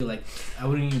Like, I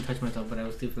wouldn't even touch myself, but I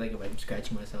would still feel like if I'm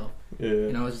scratching myself. Yeah.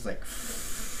 And I was just like,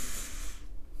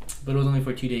 but it was only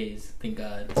for 2 days. Thank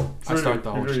God. I start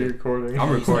the whole shit. Recording. I'm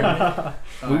recording.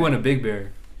 We went to to Big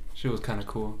Bear. Shit was kind of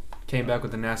cool. Came back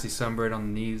with a nasty sunburn on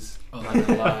the knees. Oh, Not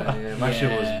gonna lie, yeah, my shit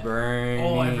was yeah. burning.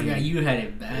 Oh, I forgot you had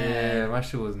it bad. Yeah, my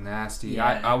shit was nasty.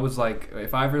 Yeah. I was like,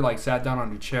 if I ever like sat down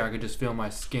on a chair, I could just feel my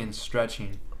skin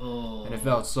stretching, Oh. and it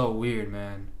felt so weird,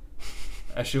 man.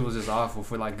 That shit was just awful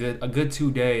for like a good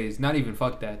 2 days. Not even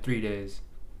fuck that, 3 days.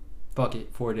 Fuck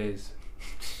it, 4 days.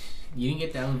 You didn't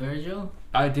get the aloe vera gel?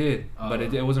 I did, but Oh.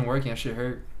 it wasn't working. That shit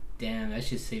hurt. Damn, that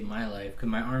shit saved my life. Because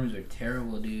my arms are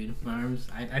terrible, dude. My arms,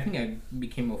 I think I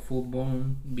became a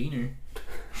full-blown beaner.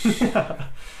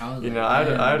 I was You like, know, I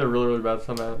damn. had a really bad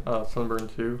sunburn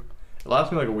too. It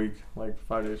lasted me like a week, like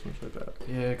 5 days, something like that.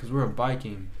 Yeah, because we were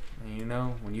biking. And you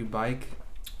know, when you bike,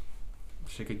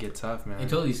 shit could get tough, man. It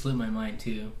totally slipped my mind,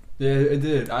 too. Yeah, it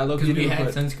did. I looked Because we had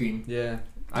sunscreen. Yeah.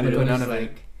 I But didn't it put was none of it.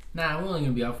 like, nah, we're only going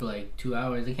to be out for like 2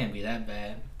 hours. It can't be that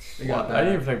bad. It got Well, I didn't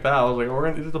bad. even think that. I was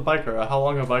like, this is a bike ride. How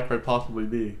long can a bike ride possibly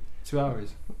be? 2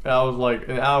 hours. And I was like,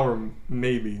 an hour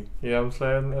maybe. You know what I'm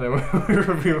saying? And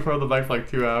then we were on the bike for like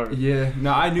 2 hours. Yeah.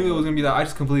 No, I knew it was gonna be that. I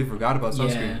just completely forgot about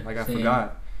sunscreen. Yeah, Like I same.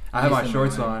 forgot. I had my Same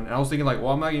shorts mine. on, and I was thinking like,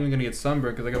 well, I'm not even gonna get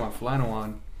sunburned because I got my flannel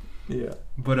on. Yeah.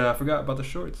 But I forgot about the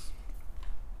shorts.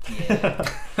 Yeah. So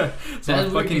That's my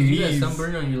weird, fucking 'cause you got knees.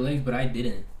 sunburn on your legs, but I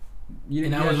didn't. You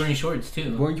And didn't- I was yeah, wearing shorts,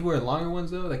 too. Weren't you wearing longer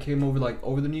ones though? That came over like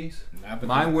over the knees. Nah, but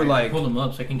Mine were I like- pull them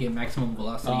up so I can get maximum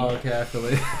velocity. Oh, okay, I feel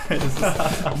it.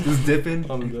 just dipping.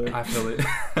 I'm dead. I feel it.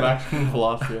 Maximum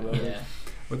velocity. And Yeah.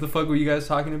 What the fuck were you guys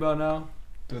talking about now?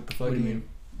 With the What do you fucking, mean?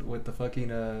 with the fucking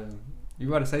you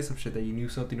were about to say some shit that you knew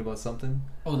something about something.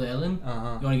 Oh, the Ellen? Uh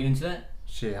huh. You want to get into that?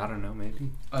 Shit, I don't know, maybe.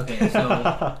 Okay,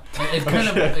 so it's kind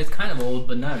of Okay. it's kind of old,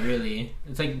 but not really.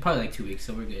 It's like probably like 2 weeks,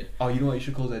 so we're good. Oh, you know what? You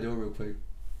should close that door real quick.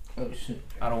 Oh shit!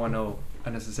 I don't want no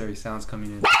unnecessary sounds coming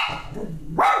in.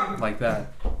 Like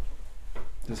that.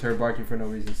 Just her barking for no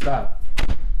reason. Stop.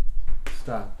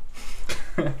 Stop.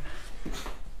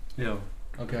 Yo.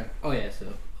 Okay. Oh yeah, so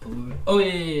oh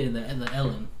yeah, the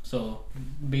Ellen. So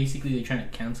basically they're trying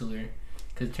to cancel her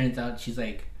because it turns out she's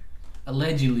like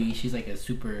allegedly she's like a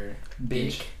super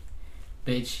Bitch.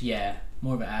 bitch. Yeah,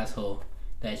 more of an asshole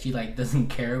that she like doesn't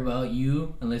care about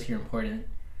you unless you're important.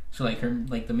 So like her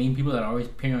like the main people that are always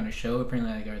appearing on the show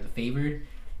apparently like are the favored and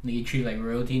they get treated like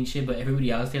royalty and shit, but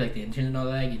everybody else there like the interns and all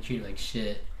that get treated like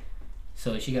shit.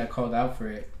 So she got called out for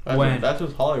it. That's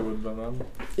just Hollywood, though, man.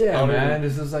 Yeah, Oh, man.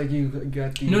 This is like you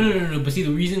got the. No. But see,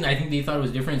 the reason I think they thought it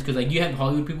was different is because like you have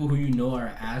Hollywood people who you know are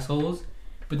assholes,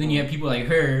 but then you have people like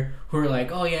her who are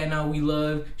like, oh yeah, no, we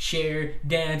love, share,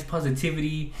 dance,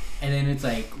 positivity, and then it's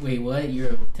like, wait, what?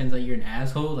 Turns out you're an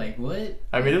asshole. Like what?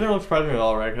 I mean, it doesn't really surprise me at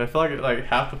all, right? Because I feel like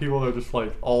half the people that are just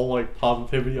like all like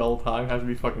positivity all the time have to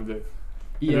be fucking dicks.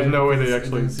 There's no way they it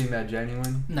actually- doesn't seem that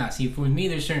genuine. Nah, see, for me,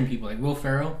 there's certain people like Will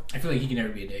Ferrell. I feel like he can never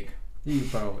be a dick.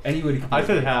 Bro, anybody could be I a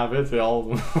said dick. half. It's all of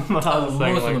them. I'm not Oh, just most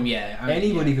saying, of like, them, yeah.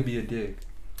 Anybody yeah. could be a dick.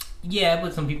 Yeah,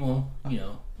 but some people, you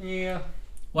know. Yeah.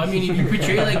 Well, I mean, if you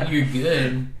portray like you're good,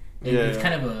 then Yeah, it's yeah.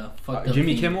 kind of a fucked up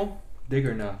Jimmy thing. Kimmel? Dick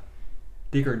or no?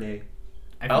 Dick or nay?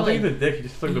 I don't think he's a dick. He's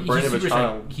just like the brain of a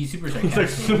child. He's super He's like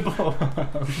sarcastic. simple.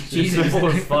 He's Jesus. simple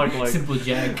as fuck. Like, Simple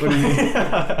Jack. what do you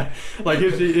like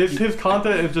his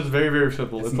content is just very, very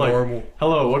simple. It's like, normal.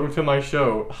 hello, welcome to my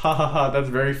show. Ha ha ha. That's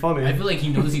very funny. I feel like he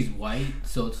knows he's white,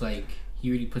 so it's like he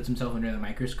already puts himself under the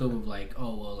microscope of like,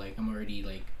 oh well, like I'm already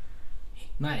like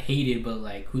not hated, but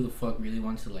like who the fuck really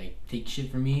wants to like take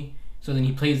shit from me? So then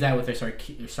he plays that with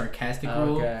a sarcastic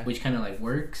role, Okay. which kind of like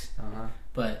works. Uh-huh.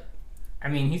 But I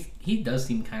mean, he does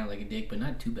seem kind of like a dick, but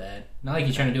not too bad. Not like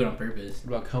he's trying to do it on purpose.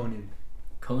 What about Conan?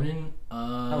 Conan,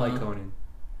 I like Conan.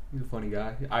 He's a funny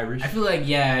guy. Irish. I feel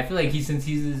like since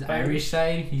he's his Irish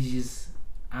side, he's just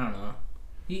I don't know.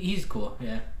 He's cool,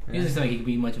 yeah. He doesn't seem like he could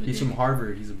be much of a He's dick. from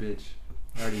Harvard. He's a bitch.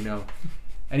 I already know.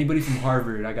 Anybody from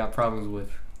Harvard, I got problems with.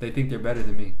 They think they're better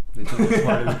than me. They think they're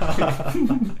smarter than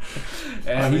me.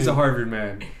 And he's a Harvard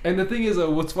man. And the thing is,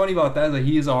 what's funny about that is that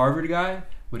he is a Harvard guy,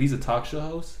 but he's a talk show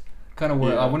host. Kind of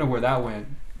where I wonder where that went.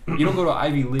 You don't go to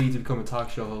Ivy League to become a talk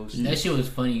show host. That shit was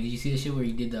funny. Did you see the shit where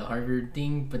he did the Harvard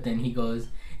thing, but then he goes,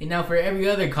 and now for every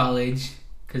other college,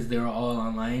 because they were all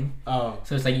online. Oh.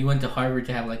 So it's like you went to Harvard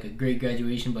to have like a great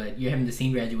graduation, but you're having the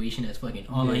same graduation as fucking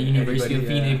online Yeah, University of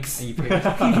everybody, Phoenix. And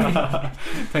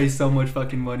you pay so much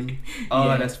fucking money. Oh,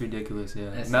 Yeah. that's ridiculous, yeah.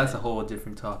 That's That's a sad. whole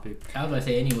different topic. I was about to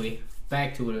say anyway.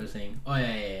 Back to what I was saying. Oh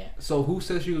yeah. So who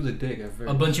says she was a dick at first?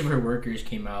 A bunch of her workers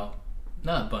came out.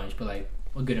 Not a bunch, but like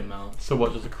a good amount. So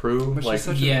what? Just a crew? But she's Like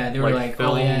such a- Yeah, they were like like,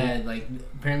 film- oh yeah, like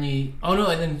apparently. Oh no,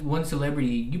 and then one celebrity,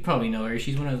 you probably know her.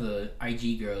 She's one of the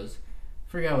IG girls.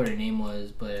 Forgot what her name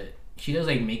was, but she does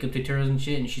like makeup tutorials and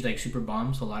shit, and she's like super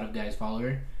bomb, so a lot of guys follow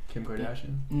her. Kim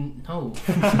Kardashian. No,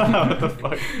 what the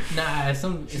fuck? nah,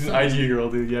 She's an IG girl,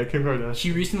 dude. Yeah, Kim Kardashian.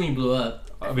 She recently blew up.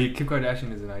 I mean, Kim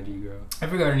Kardashian is an IG girl. I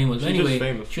forgot her name was. But She's just anyway,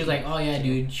 famous. she was like, "Oh yeah,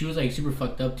 dude." She was like super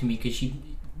fucked up to me because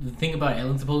the thing about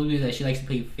Ellen supposedly is that she likes to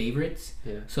play favorites.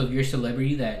 Yeah. So if you're a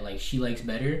celebrity that like she likes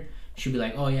better, she'll be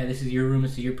like, "Oh yeah, this is your room.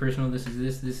 This is your personal. This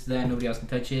is that. Nobody else can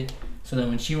touch it." So then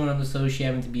when she went on the show, she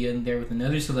happened to be in there with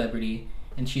another celebrity,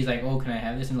 and she's like, "Oh, can I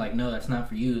have this?" And like, "No, that's not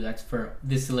for you. That's for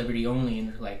this celebrity only."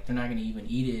 And they're like, "They're not gonna even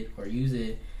eat it or use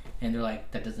it," and they're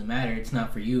like, "That doesn't matter. It's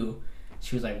not for you."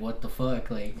 She was like, "What the fuck?"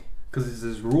 Like, Because it's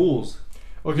his rules.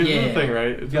 Okay, this is Yeah. the thing, right?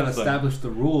 You It's gotta this thing. establish the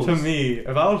rules. To me,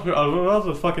 if I was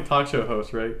a fucking talk show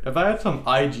host, right? If I had some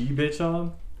IG bitch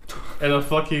on, and a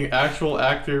fucking actual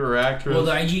actor or actress. well,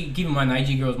 the IG. Keep in mind, the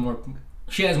IG girl is more.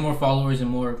 She has more followers and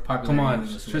more popular. Come on,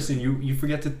 Tristan, you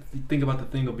forget to think about the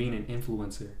thing of being an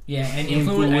influencer. Yeah, and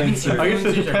influencers. I guess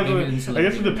it Influencers are depends bigger on. than I guess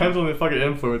celebrities it now. depends on the fucking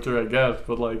influencer, I guess.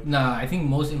 But like, Nah, I think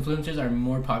most influencers are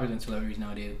more popular than celebrities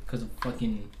nowadays because of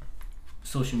fucking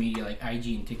social media like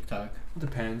IG and TikTok. It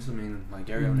depends. I mean, like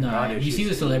Ariana Nah, Grande. if you see she's-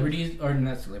 the celebrities or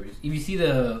not celebrities, if you see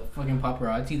the fucking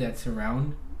paparazzi that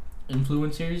surround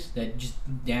influencers that just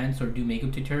dance or do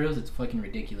makeup tutorials, it's fucking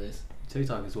ridiculous.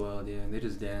 TikTok as well, yeah. They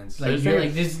just dance. Like There's you're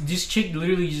things- like this chick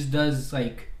literally just does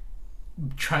like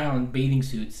try on bathing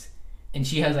suits, and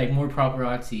she has like more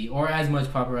paparazzi or as much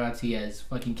paparazzi as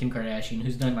fucking Kim Kardashian,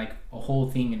 who's done like a whole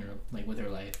thing in her like with her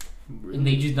life, and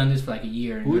they just done this for like a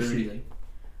year. And Who is they're already, she? like,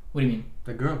 what do you mean?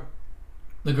 The girl.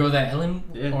 The girl that Ellen,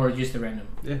 Yeah. or just a random?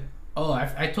 Yeah. Oh,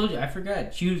 I told you, I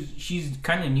forgot. She's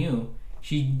kind of new.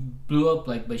 She blew up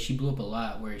like, but she blew up a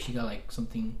lot. Where she got like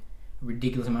something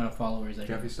ridiculous amount of followers. Like,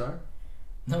 Jeffree Star?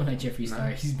 no, not Jeffree Star.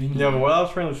 Nice. He's been. yeah. But what I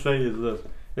was trying to say is this: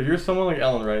 if you're someone like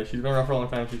Ellen, right? She's been around for a long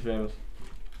time. She's famous.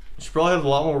 She probably has a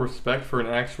lot more respect for an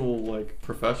actual like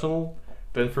professional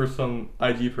than for some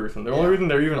IG person. The only reason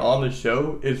they're even on the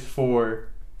show is for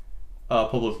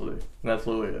publicity, and that's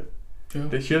literally it.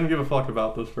 True. She doesn't give a fuck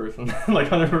about this person, like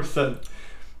 100%.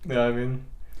 Yeah, I mean,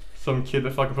 some kid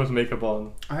that fucking puts makeup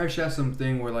on. I heard she has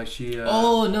something where like she.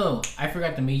 Oh no, I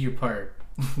forgot the major part.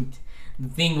 The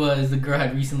thing was, the girl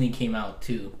had recently came out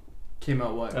too Came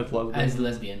out what? As lesbian. as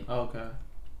lesbian, Oh, okay.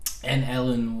 and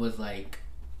Ellen was like,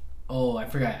 "Oh, I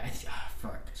forgot.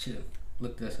 Fuck, I should have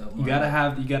looked this up." You more. gotta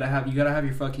have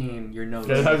your fucking your notes.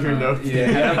 You gotta have your notes. Yeah,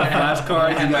 you gotta have flashcards.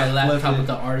 I had You my gotta flip laptop it. with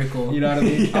the article. You know what I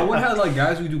mean? Yeah. I would have like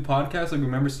guys who do podcasts like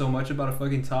remember so much about a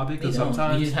fucking topic They because don't.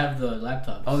 sometimes You just have the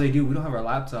laptops. oh they do. We don't have our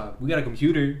laptop. We got a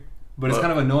computer, but it's But-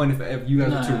 kind of annoying if you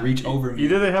guys were to Nah. reach over me.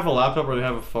 Either they have a laptop or they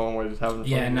have a phone where they just have it in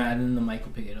Yeah, front of nah, them. and then the mic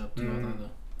will pick it up too. Mm.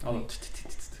 All the- Oh,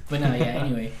 But no, yeah.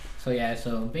 Anyway,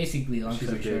 so basically, long she's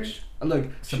a story short, bitch. Look,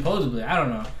 supposedly, I don't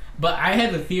know, but I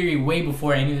had the theory way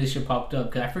before any of this shit popped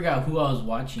up because I forgot who I was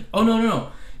watching. Oh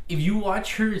no! If you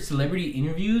watch her celebrity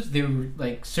interviews, they were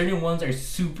like certain ones are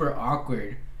super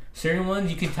awkward. Certain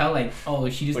ones you can tell like, oh,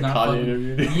 she does Like not. Kanye Fucking,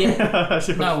 interviewed. Yeah. That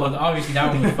shit was no, well, fun. obviously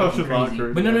that one was That was fucking crazy.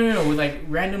 awkward, But no, yeah. with like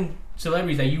random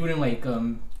celebrities that you wouldn't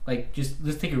like just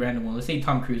let's take a random one. Let's say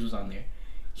Tom Cruise was on there.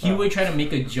 He Oh. would try to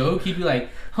make a joke. He'd be like,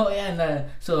 "Oh yeah, and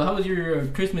so how was your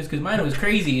Christmas? Because mine was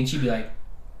crazy." And she'd be like,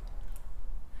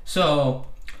 "So,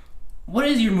 what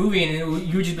is your movie?" And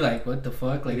you would just be like, "What the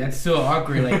fuck?" Like that's so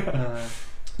awkward. Like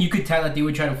you could tell that they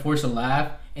would try to force a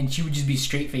laugh, and she would just be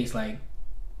straight faced like.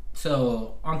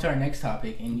 So on to our next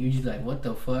topic, and you just be like, what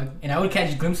the fuck? And I would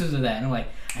catch glimpses of that, and I'm like,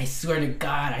 I swear to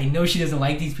God, I know she doesn't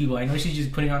like these people. I know she's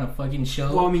just putting on a fucking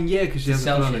show. well, I mean, yeah, because she To has to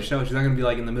sell put on the shit. show. She's not gonna be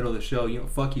like in the middle of the show. You know,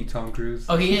 fuck you, Tom Cruise.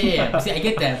 Okay, yeah. See, I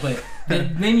get that, but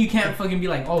then you can't fucking be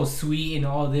like, oh, sweet and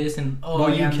all this and oh, well,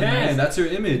 yeah, you I'm the can. nice- That's her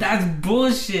image. That's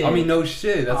bullshit. I mean, no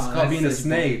shit. That's Oh, called that's being a such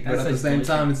snake. bull- But that's at the such same bullshit.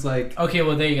 time, it's like Okay,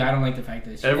 well there you go. I don't like the fact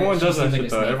that Everyone she does that seems like shit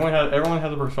a though. snake. Everyone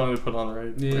has a persona to put on,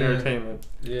 right? Yeah. For entertainment.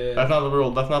 yeah. That's not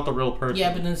the real person.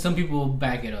 Yeah, but then some people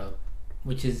back it up,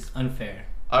 which is unfair.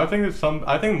 I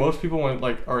think most people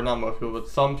or not most people, but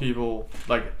some people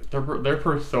like their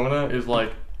persona is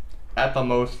like at the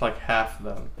most like half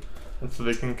them, and so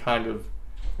they can kind of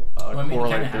Well, I mean, it kind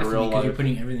correlate of their has to real because you're life.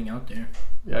 putting everything out there.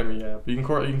 Yeah, I mean, yeah, but you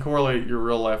can correlate your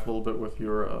real life a little bit with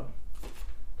your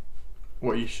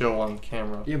what you show on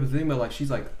camera. Yeah, but the thing about like she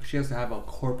has to have a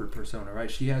corporate persona, right?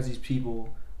 She has these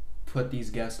people put these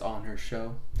guests on her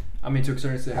show. I mean, to a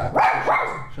certain extent,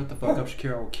 shut the fuck up,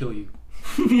 Shakira, I will kill you.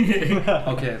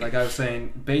 Okay, like I was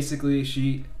saying, basically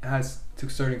she has to a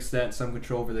certain extent some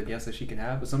control over the guests that she can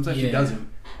have, but sometimes she Yeah. doesn't.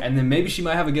 And then maybe she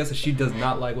might have a guest that she does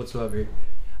not like whatsoever.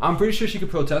 I'm pretty sure she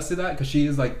could protest to that because she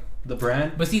is like the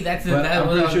brand. But see, that's But that I'm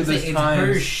what I pretty was sure saying. there's It's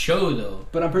her times- show though.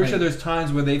 But I'm pretty sure Like- there's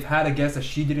times where they've had a guest that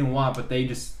she didn't want, but they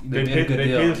They made a good pay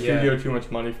deal. the studio too much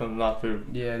money for them not to.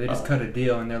 Yeah, they just Oh. cut a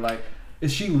deal, and they're like,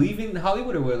 "Is she leaving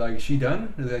Hollywood or what? Like, is she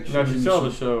done?" Or like, No, she still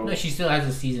has a show. No, she still has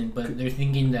a season, but they're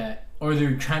thinking that, or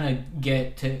they're trying to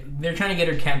get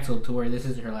her canceled to where this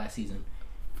is her last season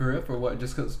for it for what?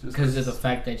 Just because of the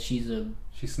fact that she's a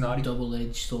she's snotty.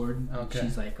 double-edged sword. Okay.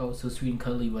 She's like, oh, so sweet and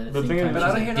cuddly, but at The the thing same is- time, But I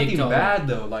she's don't a hear dick nothing to all- bad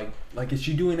though. Like, is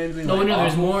she doing anything? No, like, no,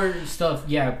 there's awful? more stuff.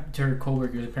 Yeah, to her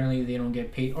coworkers. Apparently, they don't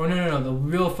get paid. Oh no. The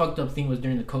real fucked up thing was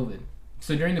during the COVID.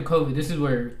 So during the COVID, this is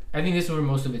where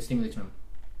most of it stimulates from.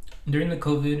 During the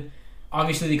COVID,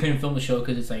 obviously they couldn't film the show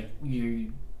because it's like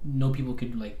no people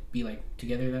could like be like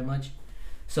together that much.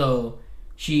 So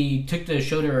she took the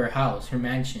show to her house, her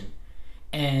mansion,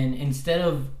 and instead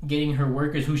of getting her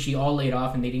workers, who she all laid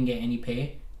off and they didn't get any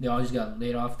pay, they all just got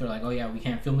laid off. They're like, oh yeah, we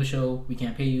can't film the show, we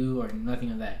can't pay you, or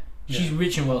nothing of that. She's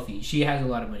rich and wealthy. She has a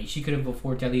lot of money. She could have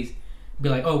afforded to at least be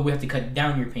like, oh, we have to cut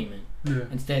down your payment. Yeah.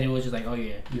 Instead, it was just like, oh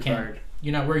yeah, you You're can't. fired.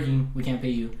 You're not working. We can't pay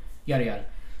you. Yada yada.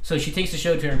 So she takes the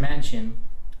show to her mansion,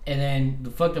 and then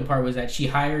the fucked up part was that she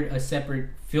hired a separate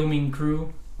filming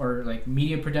crew or like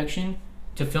media production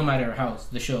to film at her house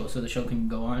the show, so the show can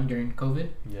go on during COVID.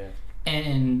 Yeah.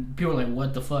 And people were like,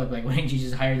 what the fuck? Like, why didn't you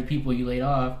just hire the people you laid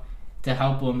off to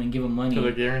help them and give them money?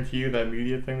 Because I guarantee you that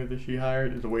media thing that she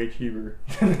hired is way cheaper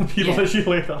than the people Yeah. that she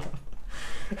laid off.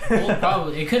 Well,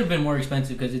 probably it could have been more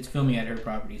expensive because it's filming at her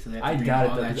property, so they have to I bring got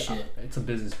all it. that Though, shit. it's a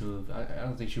business move. I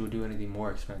don't think she would do anything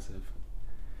more expensive.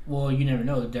 Well, you never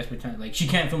know. Desperate times. Like, she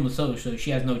can't film the show, so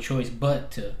she has no choice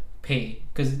but to pay.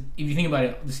 Because if you think about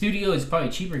it, the studio is probably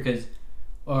cheaper because,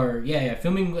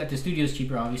 filming at the studio is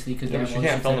cheaper, obviously, because Yeah, but she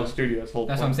can't film in the studio. That's the whole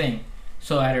That's what I'm point. saying.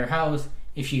 So at her house,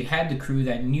 if she had the crew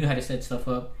that knew how to set stuff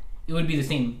up, it would be the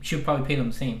same. She would probably pay them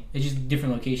the same. It's just a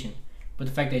different location. But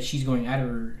the fact that she's going out of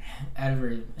her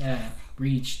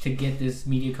reach to get this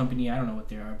media company, I don't know what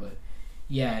they are, but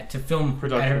yeah, to film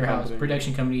Production at her house, company.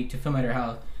 production company to film at her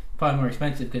house, probably more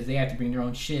expensive because they have to bring their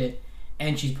own shit,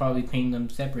 and she's probably paying them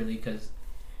separately because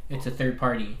it's a third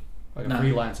party. Like a Nah.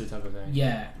 freelancer type of thing.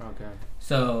 Yeah. Okay.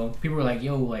 So people were like,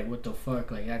 "Yo, like, what the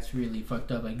fuck? Like, that's really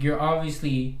fucked up. Like, you're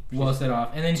obviously well set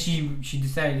off." And then she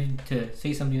decided to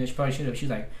say something that she probably should have. She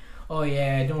was like, "Oh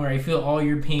yeah, don't worry. I feel all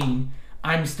your pain.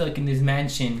 I'm stuck in this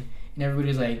mansion." And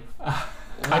everybody's like,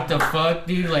 "What the fuck,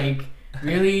 dude? Like,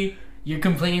 really? You're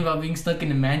complaining about being stuck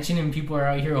in a mansion and people are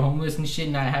out here homeless and shit,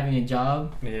 not having a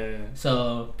job?" Yeah.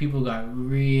 So people got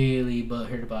really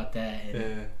butthurt about that. And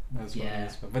Yeah. That's what Yeah. it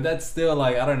is. But that's still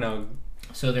like, I don't know.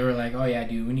 so they were like, "Oh yeah,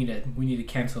 dude, we need to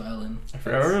cancel Ellen." I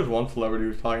forgot there was one celebrity who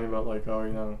was talking about like,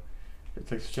 oh,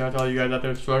 it's like shout out to all you guys out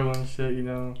there struggling and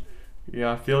shit,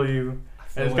 I feel you.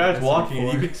 And this guy's walking,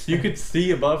 and you could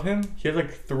see above him. He has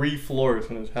like 3 floors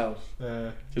in his house.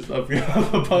 Just up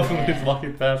above him, he's Yeah.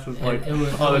 walking past his like It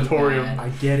was auditorium. bad. I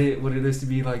get it. What it is to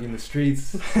be like in the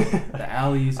streets, the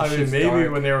alleys. The I mean, shit's maybe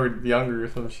dark. when they were younger or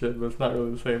some shit, but it's not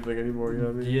really the same thing anymore. You know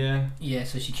what I mean? Yeah. Yeah,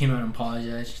 so she came out and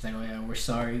apologized. She's like, "Oh yeah, we're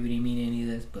sorry. We didn't mean any of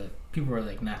this." But people were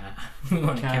like, "Nah, we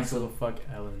want to Cancel cancel." the fuck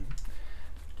Ellen.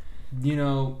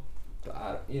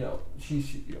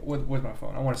 Where's my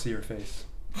phone? I want to see her face.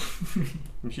 I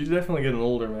mean, she's definitely getting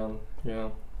older, man.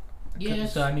 Yeah,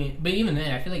 so I mean, but even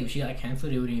then, I feel like if she got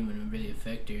canceled, it wouldn't even really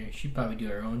affect her. She'd probably do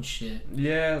her own shit.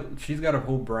 Yeah, she's got a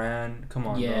whole brand. Come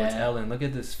on, bro. It's Yeah. Ellen. Look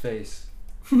at this face.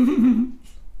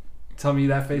 Tell me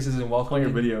that face isn't Playing her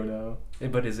welcoming. video now.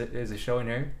 But is it showing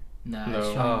her? Nah,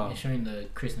 No. it's showing the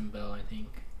Kristen Bell, I think.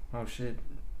 Oh shit,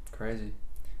 crazy.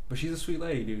 But she's a sweet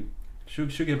lady, dude. She'll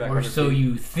get back. Or on her so feet.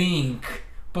 you think,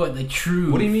 but the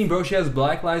truth. What do you mean, bro? She has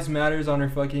Black Lives Matters on her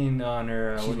fucking what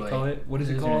She's do you white. call it? What is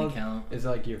it Doesn't really called? count. It's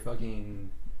like your fucking.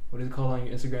 What is it called on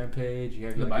your Instagram page? You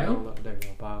have The like, bio? your- there you go,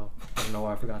 bio. I don't know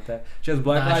why I forgot that. She has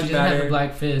Black Nah, Lives she doesn't have Matter. the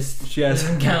black fist. She has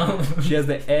Doesn't count. She has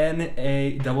the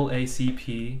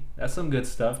NAACP. That's some good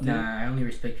stuff, dude. Nah, I only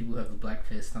respect people who have the black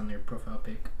fist on their profile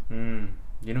pic. You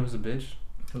know who's a bitch?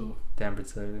 Who? Dan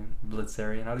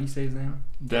Blitzerian. How do you say his name?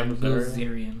 Dan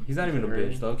Bilzerian. He's not even a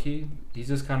bitch, low key. He's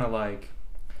just kind of like.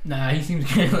 Nah, he seems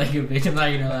kind of like a bitch. I'm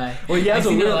not gonna lie. Well, he has I've a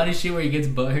seen real- a lot of shit where he gets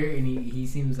butthurt and he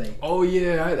seems like. Oh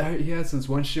yeah, he had this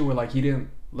one shit where like he didn't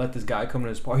let this guy come to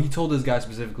his party. He told this guy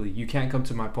specifically, "You can't come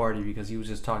to my party," because he was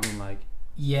just talking like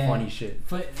Yeah. funny shit.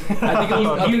 But I think it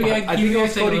was like a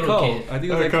Cody little Cole. kid. I think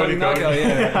it was like Cody Knockout.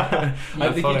 Yeah.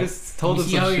 I think funny. he just told You us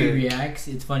see how some he shit. reacts?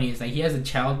 It's funny. It's like he has a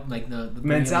child, like the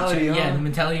Mentality, of a huh? yeah, the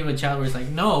mentality of a child where it's like,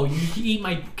 no, you eat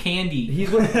my candy.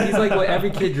 He's like what every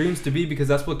kid dreams to be, because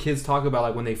that's what kids talk about.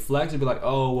 Like when they flex, they'd be like,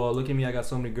 "Oh well, look at me, I got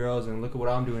so many girls, and look at what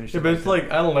I'm doing." And shit Yeah, but it's that. like,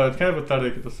 I don't know, it's kind of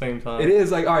pathetic at the same time. It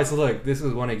is like, all right, so look, this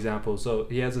is one example. So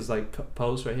he has this like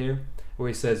post right here where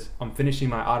he says, "I'm finishing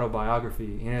my autobiography,"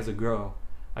 and he has a girl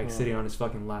like sitting on his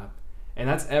fucking lap, and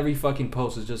that's every fucking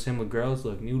post is just him with girls.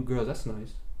 Look, nude girls. That's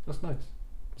nice. That's nice.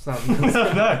 It's not.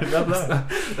 That's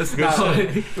nice. That's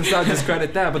nice. Let's not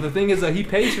discredit that. But the thing is that he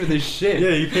pays for this shit.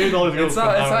 Yeah, he pays all his girls. It's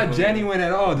not genuine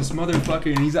at all. This motherfucker,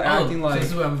 and he's acting so like. this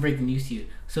is what I'm breaking news to you.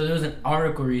 So there was an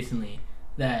article recently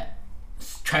that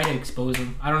tried to expose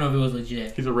him. I don't know if it was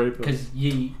legit. He's a rapist. Because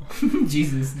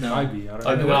Jesus, no. Might be. I don't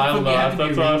I know. don't know. You have to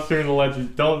That's be what I was doing the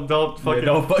legend. Don't fucking.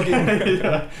 don't fucking-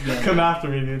 yeah. Yeah. Come after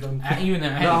me, dude. Even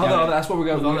then, I had No, a hold guy on. That's what we're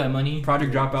with all gonna. that money.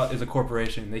 Project Dropout is a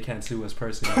corporation. They can't sue us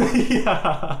personally.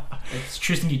 yeah. It's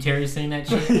Tristan Gutierrez saying that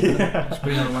shit. Yeah. Just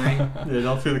put it on the line. Yeah,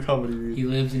 don't see the comedy. He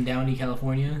lives in Downey,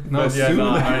 California. No, But yeah, sue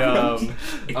no, them.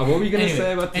 I What were you gonna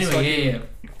say about this Anyway, fucking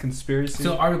conspiracy?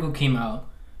 So article came out.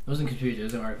 It wasn't conspiracy. It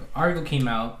was an article. Article came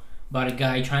out about a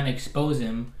guy trying to expose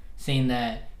him, saying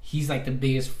that he's like the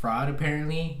biggest fraud.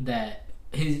 Apparently, that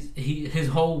his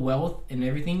whole wealth and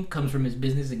everything comes from his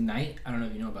business Ignite. I don't know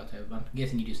if you know about that, but I'm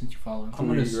guessing you do since you follow him. I'm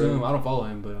gonna Weed, assume right? I don't follow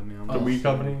him, but I mean, I'm The Oh. weed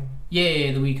company.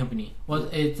 Yeah, the weed company. Well,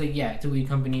 it's like it's a weed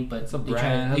company, but It's a they brand,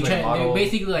 try. it has, like, They're model-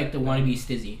 basically like the wannabe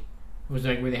Stizzy, was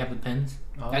like where they have the pens.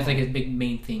 Oh. That's like his big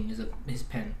main thing is his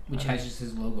pen, which has just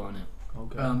his logo on it.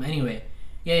 Okay. Anyway,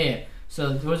 yeah.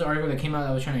 So there was an article that came out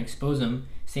that was trying to expose him,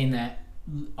 saying that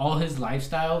all his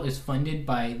lifestyle is funded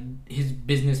by his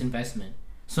business investment.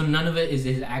 So none of it is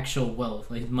his actual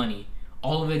wealth, like his money.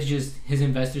 All of it's just his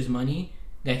investors' money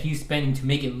that he's spending to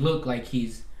make it look like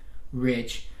he's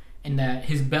rich, and that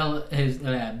his Bel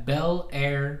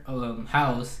Air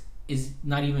house is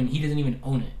not even. He doesn't even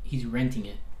own it. He's renting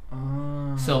it.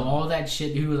 So all that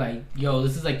shit, he was like, "Yo,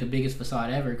 this is like the biggest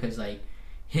facade ever," because like,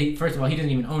 first of all, he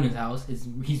doesn't even own his house.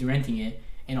 He's renting it,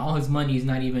 and all his money is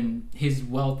not even his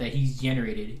wealth that he's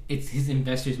generated. It's his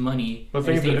investors' money. But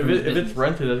that the thing he's is, taken if from his it's business.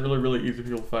 rented, that's really easy for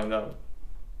people to find out.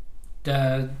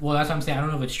 Well, that's what I'm saying. I don't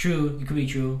know if it's true. It could be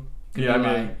true. Could Yeah, be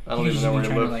I a mean, lie. I don't He could even know just where be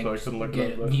he trying lives, to, so I couldn't look get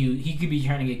it up. But view. He could be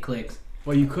trying to get clicks.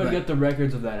 Well, you could But- get the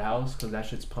records of that house because that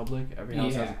shit's public. Every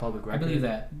house has a Yeah, public I record. believe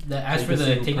that. As you for can the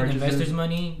see who taking the purchases. investors'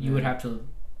 money, you would Yeah. have to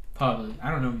probably. I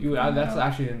don't know. That's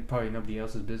actually probably nobody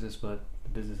else's business, but the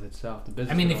business itself. The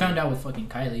business. I mean, they owner. found out with fucking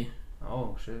Kylie.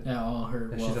 Oh shit. Yeah, all her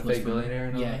That wealth she's a was fake from- billionaire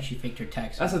and all Yeah, that? she faked her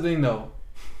tax. That's the thing, though.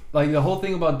 Like the whole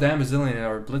thing about Dan Bazillion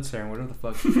or Blitzer, whatever the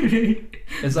fuck.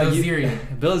 It's like Bilzerian.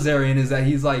 Bilzerian is that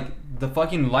he's like the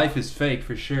fucking life is fake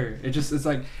for sure. It's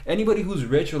like anybody who's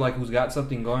rich or like who's got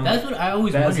something going. That's like what I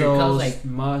always wondered. Cause like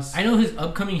Musk. I know his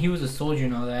upcoming, he was a soldier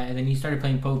and all that, and then he started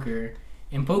playing poker.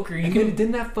 And poker, you And can then,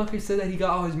 didn't that fucker say that he got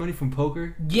all his money from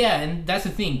poker? yeah, and that's the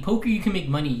thing. Poker, you can make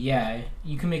money. Yeah,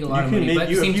 you can make a lot you of can money, make but at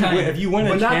the same time, if you win a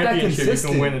But not that championship, you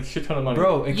consistent. can win a shit ton of money.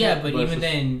 Bro, it yeah, can't- but but it's even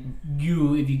just- then,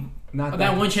 if you not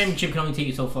that one cons- championship can only take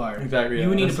you so far. Exactly. Yeah. You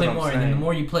would need to That's play what I'm more, and then the saying.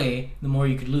 more you play, the more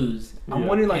you could lose. I'm Yeah.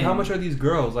 wondering like how And- much are these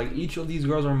girls? Like each of these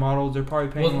girls are models. They're probably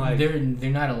paying Well, like. they're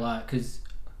not a lot because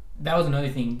that was another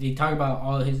thing. They talk about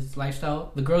all his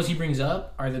lifestyle. The girls he brings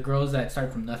up are the girls that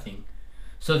start from nothing,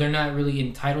 so they're not really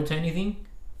entitled to anything.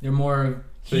 They're more of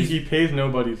So he pays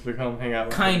nobody to come hang out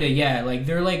with him. kinda yeah. Like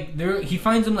they're he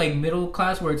finds them like middle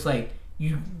class where it's like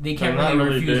they can't They're not really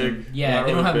really refuse big. them. Yeah, Not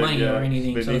they don't really have big, money yeah. or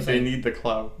anything. They, So need, it's they like, need the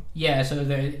clout. yeah, so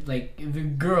they're like if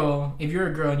you're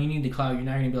a girl and you need the clout, you're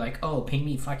not gonna be like, oh, pay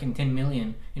me fucking 10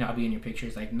 million, and I'll be in your picture.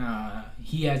 It's like, nah,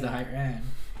 he has the higher end.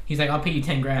 He's like, I'll pay you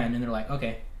 10 grand, and they're like,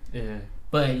 okay. Yeah.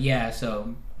 But yeah,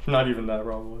 so Not even that,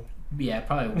 probably. yeah,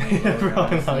 probably way lower. Probably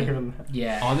not honestly. even that.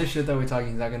 Yeah. All this shit that we're talking,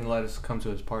 he's not gonna let us come to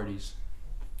his parties.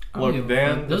 I don't give Look, a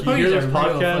Dan, fuck. Those if you hear parties this are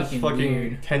real podcast fucking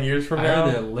weird. 10 years from I now,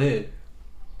 heard they're lit.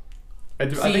 I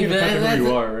think it depends on who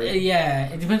you are, right? Yeah,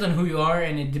 it depends on who you are,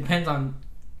 and it depends on.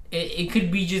 It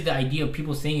could be just the idea of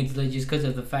people saying it's lit just because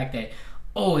of the fact that,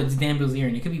 oh, it's Dan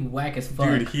Bilzerian. It could be whack as fuck.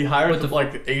 Dude, he hires What the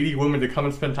like 80 women to come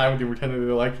and spend time with you pretending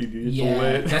they like you, dude. It's yeah,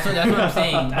 lit. that's what I'm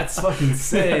saying. That's fucking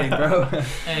sick, bro.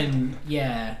 And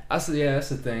yeah, That's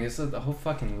the thing. The whole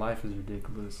fucking life is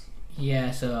ridiculous.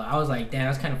 yeah. So I was like, damn,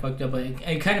 that's kind of fucked up. But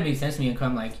it kind of made sense to me.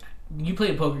 I'm like, you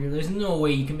play poker. There's no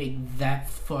way you can make that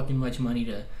fucking much money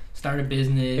to start a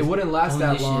business. It wouldn't last own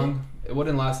that this long. shit. It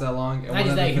wouldn't last that long. And Not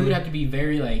just that, he would have to be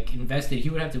very like invested. He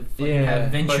would have to fucking Yeah, have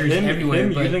But ventures him everywhere.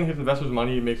 But using his investors'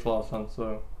 money makes a lot of sense,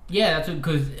 so. Yeah, that's what,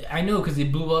 because I know, because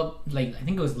it blew up, like, I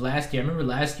think it was last year. I remember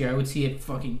last year I would see it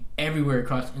fucking everywhere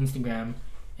across Instagram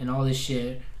and all this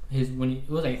shit. It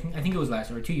was, I think it was last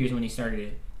year, or 2 years when he started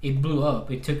it. It blew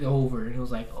up. It took over. And it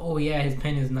was like, oh yeah, his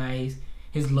pen is nice.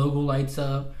 His logo lights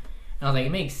up. And I was like,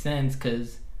 it makes sense,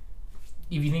 because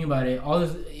if you think about it,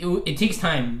 it takes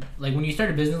time. Like, when you start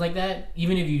a business like that,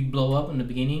 even if you blow up in the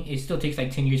beginning, it still takes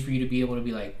like 10 years for you to be able to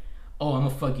be like, oh, I'm a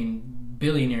fucking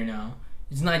billionaire now.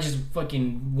 It's not just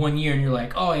fucking 1 year and you're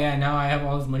like, oh yeah, now I have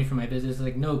all this money for my business. It's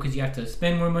like, no, because you have to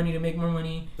spend more money to make more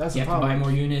money. That's you the have problem. to buy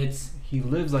more units. He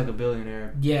lives like a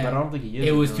billionaire. Yeah. But I don't think he is.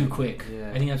 It was too quick.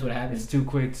 Yeah. I think that's what happened. It's too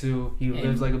quick too. He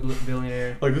lives like a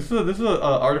billionaire. Like this is an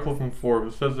article from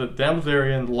Forbes. It says that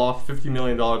Damazarian lost $50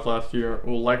 million last year.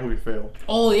 Will likely fail.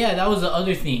 Oh yeah, that was the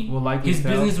other thing. Will likely His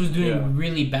fail? business was doing Yeah.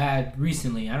 really bad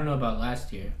recently. I don't know about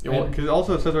last year. Because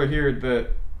also it says right here that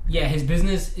Yeah, his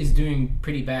business is doing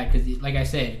pretty bad because, like I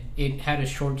said, it had a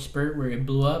short spurt where it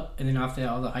blew up, and then after that,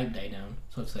 all the hype died down.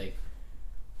 So it's like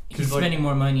he's spending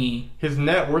more money. his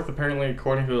net worth, apparently,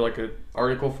 according to like an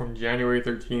article from January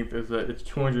 13th, is that it's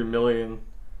 $200 million.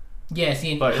 Yeah,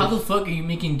 see, But how the fuck are you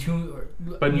making two?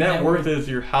 But net worth is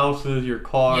your houses, your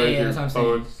cars, Yeah, your that's what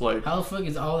I'm boats. Like How the fuck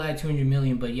is all that 200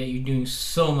 million, but yet you're doing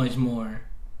so much more?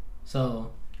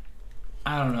 So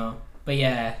I don't know, but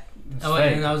yeah.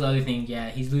 And that was the other thing. Yeah,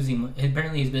 he's losing.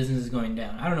 Apparently, his business is going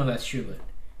down. I don't know if that's true, but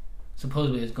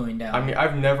supposedly it's going down. I mean,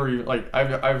 I've never even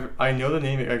I know the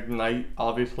name Ignite,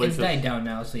 obviously. It's died down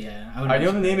now, so yeah. I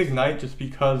know the name Ignite just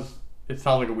because it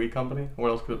sounds like a weed company. What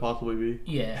else could it possibly be?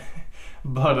 Yeah.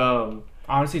 But I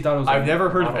honestly thought it was. I've never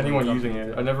heard of anyone using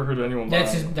it. I've never heard of anyone buying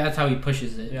it. That's how he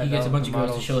pushes it. Yeah, he gets a bunch of girls to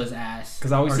models. show his ass.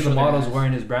 Because I always Or see show the their models ass.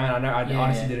 wearing his brand. I Yeah,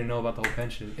 honestly yeah. didn't know about the whole pen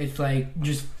shit. It's like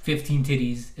just 15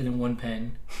 titties and then one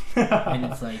pen, and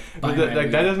it's like. But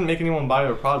that doesn't make anyone buy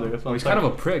their product. That's what I'm He's saying. kind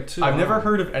of a prick too. I've never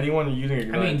heard of anyone using I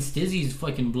Ignite. mean, Stizzy's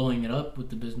fucking blowing it up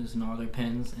with the business and all their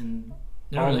pens, and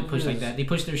they don't All really of push like this. that. They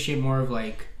push their shit more of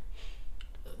like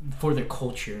for their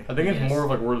culture. I think it's guess. more of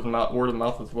like word of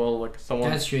mouth as well. Like someone,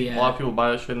 That's true. Yeah. a lot of people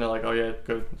buy that shit and they're like, oh yeah, it's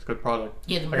good, it's a good product.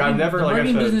 Yeah, the Like, marketing, I've never, the like I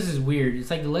marketing said- business is weird.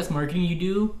 It's like the less marketing you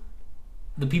do,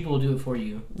 the people will do it for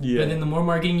you. Yeah. But then the more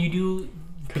marketing you do,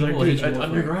 Because people like, will dude, hate you it's more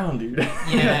for it. underground, dude.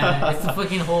 Yeah, it's the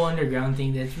fucking whole underground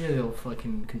thing that's really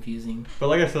fucking confusing. But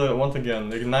like I said, once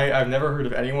again, Ignite, I've never heard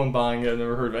of anyone buying it. I've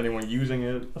never heard of anyone using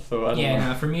it. So I don't Yeah, know.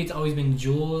 nah, for me it's always been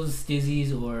Jules,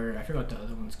 Stizzy's, or I forgot what the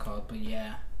other one's called. But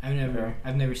yeah,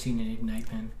 I've never seen an Ignite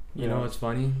pen. You know what's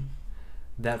funny?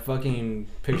 That fucking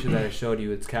picture that I showed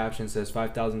you, its caption says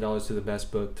 $5,000 to the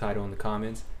best book title in the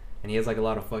comments, and he has like a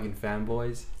lot of fucking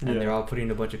fanboys, and Yeah. they're all putting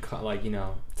a bunch of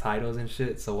titles and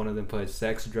shit. So one of them put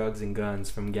sex, drugs, and guns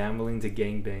from gambling to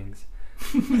gangbangs.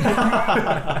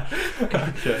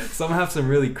 Okay. Some have some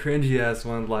really cringy ass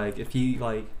ones, like if he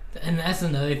like. And that's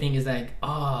another thing is like,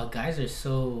 oh, guys are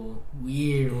so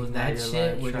weird with that You're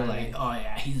shit. like Where they're trying like, oh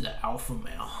yeah, he's the alpha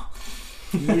male.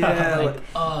 Yeah, like, like,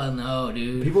 oh no,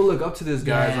 dude. people look up to this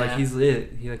guy. It's Yeah. like he's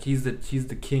lit. He's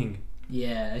the king.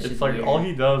 Yeah, that shit's It's like weird. all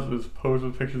he does is pose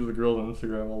with pictures of the girls on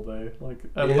Instagram all day. Like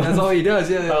I Yeah, love- that's all he does.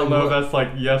 Yeah, I don't know if what, that's like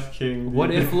yes king. dude.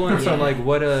 what influence Yeah. or like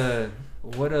what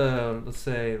let's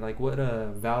say like what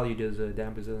value does a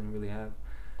damn Brazilian really have?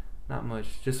 Not much.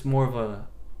 Just more of a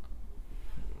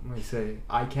what do you say,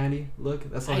 eye candy look.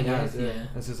 That's all I he has. guess, yeah.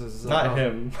 That's just Not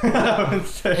him. I would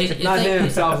say. It's Not like- him it's-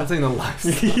 himself. I'm saying the life.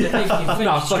 It's like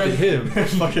Nah, he's fucking him.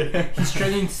 Fuck it. He's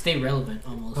struggling to stay relevant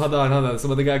almost. Hold on. Some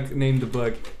other guy named the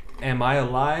book, "Am I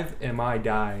Alive? Am I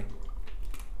Die?"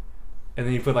 And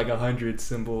then you put like 100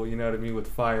 symbol, you know what I mean, with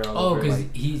fire all Oh, over. because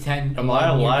Like, he's had. Am I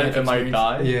alive? Am I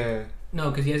die? yeah.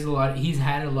 No, because he has a lot. He's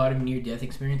had a lot of near-death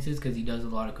experiences because he does a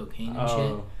lot of cocaine and shit.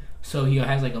 Oh, So he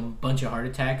has like a bunch of heart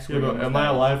attacks. Yeah, but am I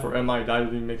alive or am I die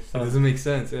doesn't even make it sense. doesn't make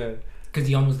sense. Yeah. Because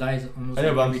he almost dies. Almost. I know,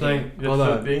 like, but I'm every saying day. Hold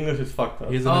on. the English is fucked up.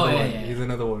 Here's Oh, another yeah, one. yeah. Here's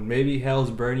another one. Maybe hell's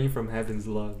burning from heaven's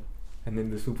love, and then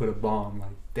this fool put a bomb. Like,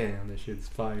 damn, that shit's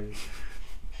fire.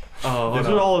 Oh, These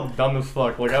hold are on. all dumb as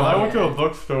fuck. Like, if Oh, I went to yeah. a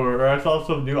bookstore or I saw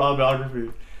some new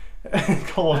autobiography,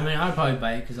 called. I mean, I'd probably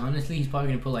buy it because honestly, he's probably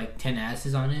gonna put like 10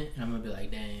 asses on it, and I'm gonna be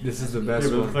like, damn. This is that's the good. best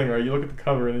Yeah, but one. the thing, right? You look at the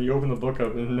cover and then you open the book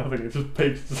up and nothing. It's just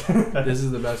pages. This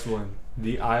is the best one.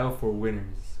 The Isle for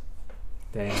Winners.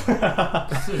 Damn.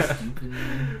 So stupid,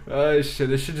 man. Oh shit!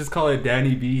 They should just call it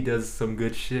Danny B does some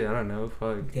good shit. I don't know.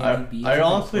 Fuck. Danny B. I is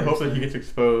honestly the hope that worst, he man. gets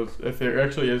exposed. If it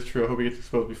actually is true, I hope he gets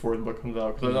exposed before the book comes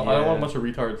out. Because I don't want a bunch of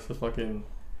retards to fucking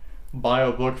buy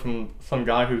a book from some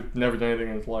guy who's never done anything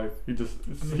in his life. He just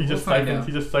we'll find out.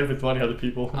 siphons money out of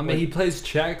people. I mean, he plays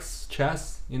chess.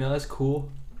 You know, that's cool.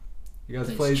 You guys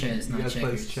Plays play chess, you not guys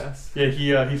plays checkers. chess?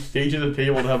 Yeah, he stages a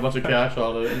table to have a bunch of cash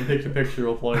on it and takes a picture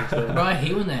while playing chess. Bro, I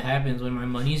hate when that happens, when my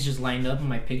money's just lined up in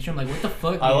my picture. I'm like, what the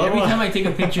fuck? I love Every when- time I take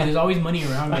a picture, there's always money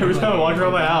around me. Every I'm time I like, walk oh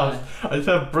around my God. house, I just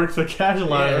have bricks of cash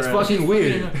lying Yeah, it's around. fucking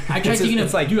weird. I tried taking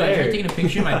it's like I there. tried taking a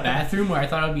picture in my bathroom where I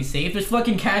thought I'd be safe. There's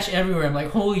fucking cash everywhere. I'm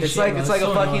like, holy It's shit. like bro, it's like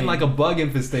so a fucking annoying. like a bug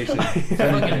infestation. It's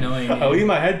fucking annoying. I lean Dude.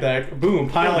 my head back, boom,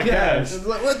 pile of cash. It's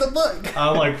like what the fuck?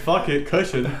 I'm like, fuck it,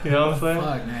 cushion. You know what I'm saying?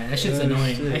 Fuck, man, that shit's Oh,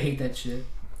 annoying. shit. I hate that shit.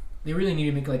 They really need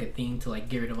to make like a thing to like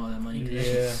get rid of all that money. 'Cause that Yeah.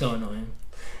 shit's so annoying.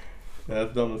 Yeah,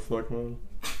 that's dumb as fuck, man.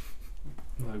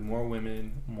 Like more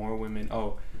women.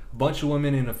 Oh, a bunch of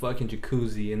women in a fucking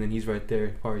jacuzzi, and then he's right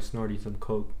there, probably snorting some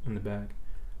coke in the back.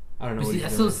 I don't know. But What see, he's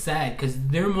that's doing. so sad because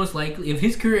they're most likely, if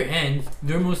his career ends,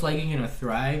 they're most likely gonna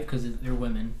thrive because they're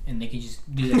women and they could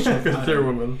just do that shit. Because without they're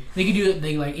him. women. They could do it.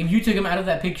 They like if you took him out of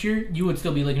that picture, you would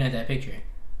still be looking at that picture.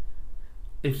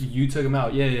 If you took him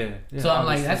out, yeah. So I'm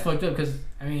like, obviously. that's fucked up because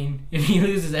I mean, if he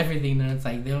loses everything, then it's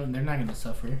like they're not gonna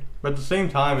suffer. But at the same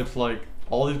time, it's like,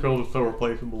 all these girls are so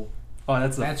replaceable. Oh,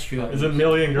 that's That's true. There's a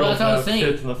million Well, girls that's what I was that have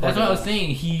saying. tits in the That's what I was fucking- saying.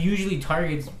 He usually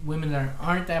targets women that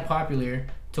aren't that popular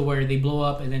to where they blow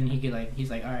up, and then he could like,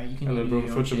 he's like, all right, you can And go then do boom, your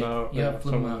own switch shit. them out. Yeah, flip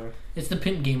them somewhere out. It's the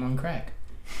pimp game on crack.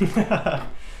 there.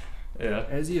 Yeah.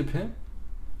 Is he a pimp?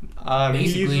 Basically,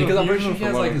 he uses Because I'm them pretty sure for he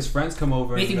has money. like his friends come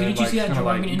over. Basically, and then, didn't you see that kinda Joe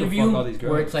Rogan you can interview fuck all these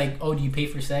girls. where it's like, oh, do you pay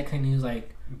for sex? And he was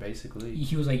like, basically.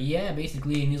 he was like, yeah,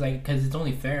 basically, and he's like, because it's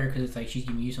only fair because it's like she's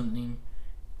giving you something,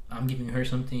 I'm giving her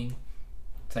something.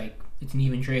 It's like it's an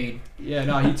even trade. Yeah,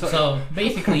 no, he took. So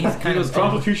basically, he's kind was of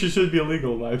Prostitution should be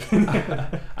illegal, in my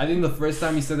opinion. I think the first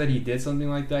time he said that he did something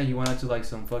like that, he went out to like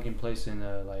some fucking place in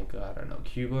like I don't know,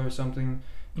 Cuba or something.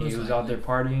 And he Most was out there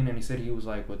likely. partying, and he said he was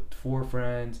like with 4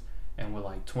 friends and with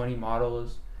like 20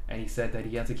 models, and he said that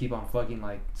he had to keep on fucking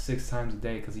like 6 times a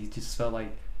day because he just felt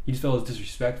it was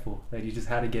disrespectful that he just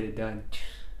had to get it done.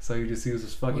 So he was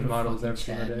just fucking What a models every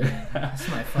fucking single Chad, day. man. That's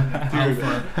my fucking Dude,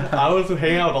 alpha. I was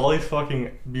hanging out with all these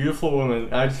fucking beautiful women.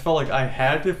 And I just felt like I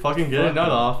had to fucking get a Fuck nut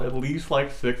them. off at least like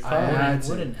 6 I times. had to.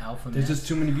 What an alpha man. There's just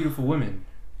too many beautiful women.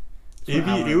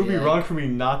 It would be wrong for me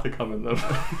not to come in them.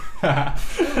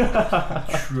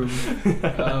 True.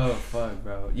 Oh fuck,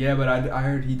 bro. Yeah, but I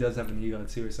heard he does have an ego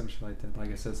too, or some shit like that.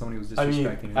 Like I said, somebody was I mean,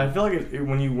 disrespecting him. I feel like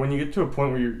when you get to a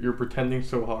point where you're pretending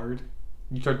so hard,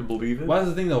 you start to believe it. Well, that's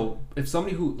the thing though. If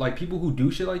somebody who like people who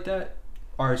do shit like that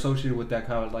are associated with that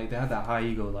kind of like they have that high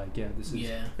ego, like yeah, this is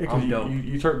Yeah. Yeah, 'cause I'm dope.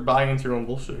 you start buying into your own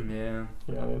bullshit. yeah. You know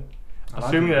what I mean? A lot of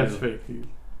Assuming people that's do. fake, dude.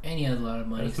 And he has a lot of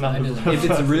money. It's So not that his doesn't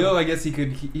If it's real, I guess he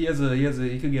could. He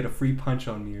could get a free punch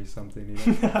on me or something.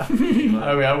 You know? I mean,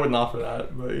 I wouldn't offer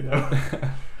that, but you know,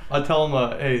 I tell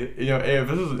him, hey, you know, hey,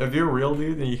 if you're a real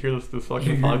dude and you hear this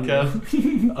fucking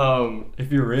podcast,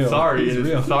 If you're real, sorry, he's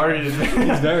real. sorry in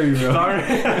advance. He's very real.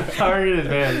 sorry in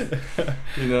advance.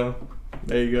 You know,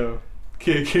 there you go.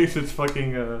 In case it's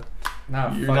fucking,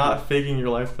 Nah, you're fuck not it. faking your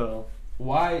lifestyle.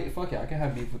 Why? Fuck it. I can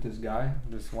have beef with this guy.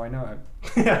 Just why not?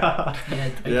 Yeah,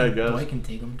 Yeah, I guess. Dwight can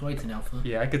take him. Dwight's an alpha.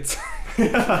 Yeah, I could. So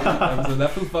that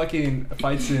fool fucking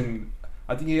fights in.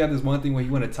 I think he had this one thing where he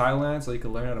went to Thailand so he could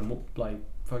learn how to like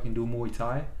fucking do Muay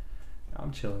Thai.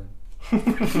 I'm chilling.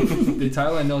 The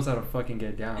Thailand knows how to fucking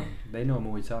get down. They know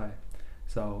Muay Thai.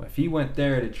 So if he went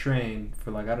there to train for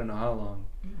like I don't know how long,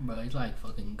 Bro, he's like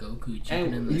fucking Goku chipping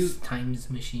And in he this was- times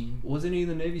machine. wasn't he in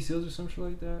the Navy SEALs or some shit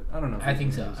like that? I don't know. if I he think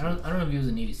was in so. the I Navy don't know if he was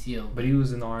a Navy SEAL, But he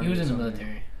was in the army. he was or in the something.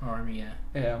 military or army. Yeah.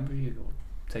 Yeah, I'm pretty gonna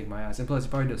take my ass. And plus, he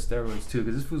probably does steroids too,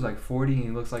 because this fool's like 40 and he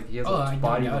looks like he has Oh, a I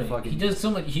body don't of doubt a it. fucking He does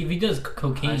so much. If he does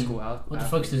cocaine, high school what the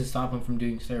fuck's to stop him from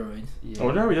doing steroids? Yeah. I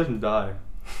wonder how he doesn't die.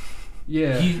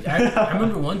 Yeah. I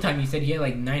remember one time he said he had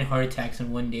like 9 heart attacks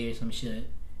in one day or some shit,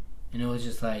 and it was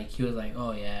just like he was like,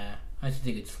 oh yeah, I have to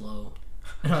take it slow,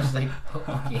 and I was like,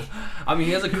 oh, okay. I mean,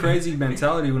 he has a crazy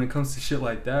mentality when it comes to shit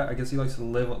like that. I guess he likes to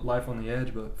live life on the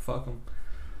edge, but fuck him.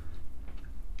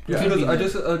 Yeah. Because I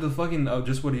just the fucking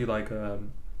just what he like,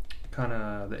 kind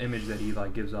of the image that he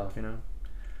like gives off, you know.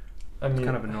 I It's mean,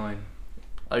 kind of annoying.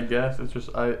 I guess it's just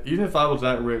even if I was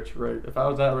that rich, right? If I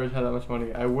was that rich, had that much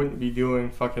money, I wouldn't be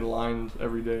doing fucking lines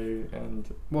every day and.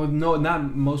 Well, no,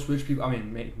 not most rich people. I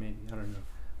mean, maybe I don't know,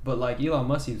 but like Elon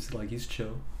Musk, he's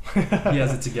chill. He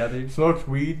has it together. Smokes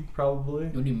weed, probably.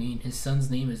 What do you mean? His son's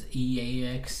name is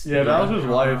EAX. Yeah, that was his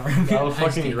wife. That was I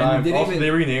fucking see. Grimes. didn't Also, even- they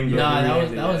renamed Nah,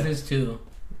 it. that was his too.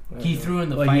 He threw in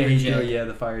the Like, fire yeah, jet.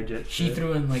 the fire jet. She shit.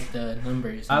 threw in like the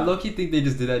numbers. I low key think they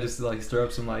just did that just to like stir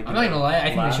up some like. I'm not gonna lie, I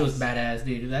think that shit was laughs. badass,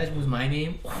 dude. If that was my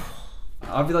name.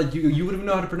 I'll be like, you wouldn't even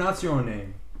know how to pronounce your own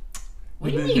name.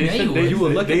 What do you They mean? said Yeah, you they- would. You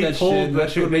would look at they that told shit,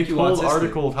 that shit would make you told autistic.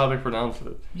 articles how to pronounce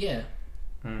it. Yeah.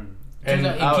 Turns And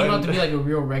out it came out to be like a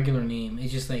real regular name.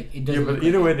 It's just like it doesn't. Yeah, but look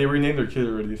either like way, that. they renamed their kid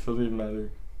already, so it doesn't even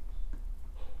matter.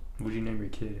 What'd you name your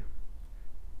kid?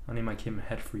 I named my kid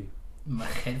Head Free. My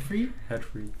head free. Head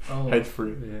Free. Oh, Head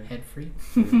free. Yeah. head free.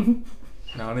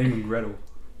 No, I named him Gretel.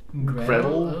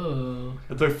 Gretel? Oh,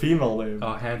 It's a female name.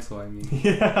 Oh, Hansel, I mean.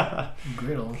 Yeah.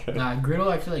 Gretel. Okay. Nah, Gretel.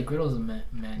 I feel like Gretel's a man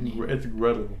name. It's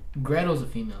Gretel. Gretel's a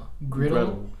female.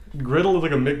 Griddle. Griddle is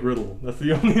like a McGriddle. That's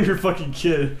the only name of your fucking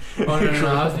kid. Oh no,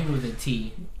 I was thinking with a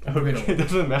T. Griddle. Okay, it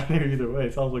doesn't matter either way.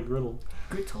 It sounds like Griddle.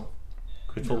 Grittle.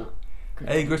 Grittle.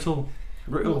 Hey, Grittle.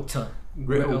 Grittle.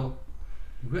 Grittle.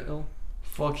 Gretel.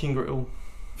 Fucking Grittle.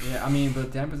 Yeah, I mean,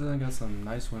 but Tampa doesn't got some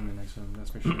nice women next to him,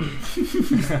 that's for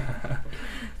sure.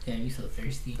 Damn, you so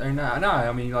thirsty. They're not, nah,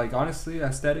 I mean, like, honestly,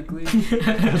 aesthetically,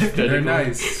 Aesthetically. they're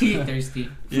nice. You thirsty.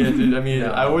 Yeah, dude. I mean,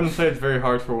 Yeah. I wouldn't say it's very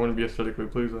hard for a woman to be aesthetically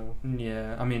pleasing.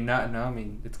 Yeah, I mean, I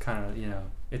mean, it's kind of, you know,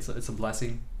 it's a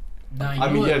blessing. Nah, you I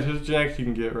know mean, what? yeah, there's genetics you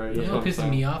can get right. You That's know what I'm pisses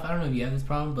saying. me off? I don't know if you have this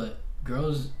problem, but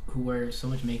girls who wear so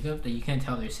much makeup that you can't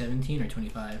tell they're 17 or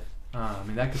 25. I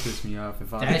mean, that could piss me off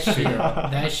if I... That shit,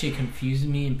 that shit confuses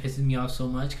me and pisses me off so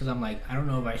much because I'm like, I don't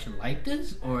know if I should like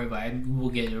this or if I will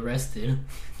get arrested.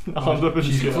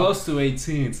 She's close to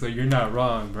 18, so you're not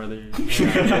wrong, brother.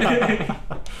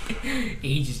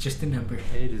 Age is just a number.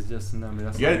 Age is just a number.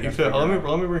 That's You all guys, you except, gotta let figure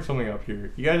out. me bring something up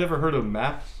here. You guys ever heard of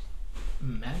Maps?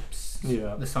 Maps.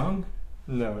 Yeah. The song.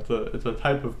 No, it's a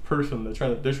type of person they're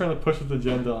trying to push this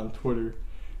agenda on Twitter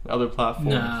and other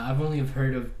platforms. Nah, I've only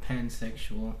heard of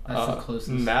pansexual. That's the closest.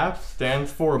 MAPS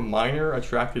stands for minor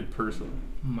attracted person.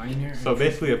 Minor. So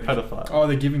basically a pedophile. Oh,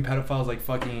 they're giving pedophiles, like,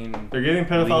 fucking... They're giving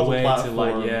pedophiles leeway a platform,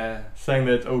 like, yeah. saying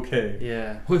that it's okay.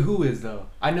 Yeah. Who is, though?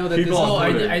 I know that People this on Oh, are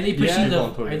is... Twitter. they pushing Yeah. People on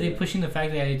the? Twitter, Are they yeah. pushing the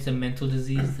fact that it's a mental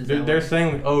disease? Is that They're why?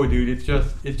 saying, like, oh, dude, it's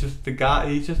just the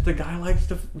guy.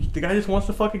 The guy just wants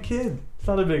to fuck a kid. It's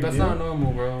not a big That's deal. not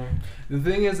normal, bro. The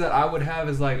thing is that I would have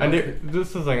is, like... And okay,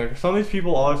 this is like some of these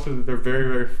people obviously they're very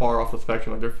very far off the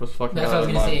spectrum. Like they're just fucking. That's out what I was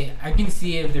of gonna their minds. say. I can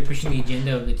see if they're pushing the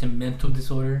agenda of it's a mental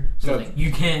disorder. So No. like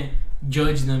you can't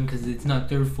judge them because it's not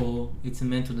their fault. It's a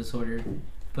mental disorder.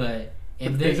 But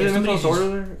if Is it if a mental somebody's just-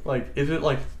 disorder? Like, is it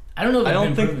like I don't know. If I it's don't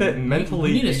been think proven. that mentally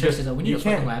we need to you search just- this up. We you need a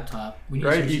fucking can't- laptop. We need to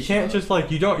right? search You this can't up. just like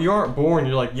you aren't born.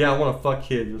 You're like, yeah, I want to fuck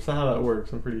kids. That's not how that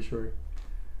works. I'm pretty sure.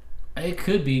 It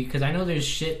could be because I know there's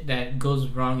shit that goes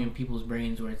wrong in people's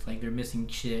brains where it's like they're missing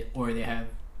shit or they have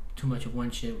too much of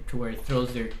one shit to where it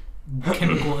throws their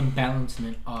chemical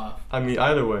imbalancement off. I mean,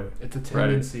 either way. it's a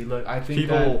tendency. Look, I think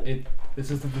People- that it's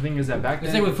just that the thing is that back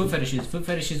It's then... like with foot fetishes. Foot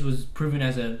fetishes was proven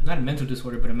as not a mental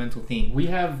disorder but a mental thing. We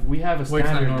have a Where it's not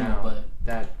standard normal, now but-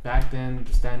 that back then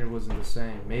the standard wasn't the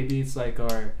same. Maybe it's like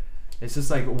it's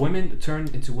just like women turn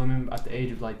into women at the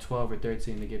age of like 12 or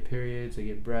 13. They get periods, they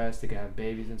get breasts, they can have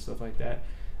babies and stuff like that.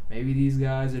 Maybe these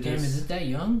guys are Damn, just... is it that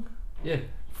young? Yeah.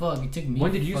 Fuck, it took me.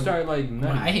 When did you fucking- start like When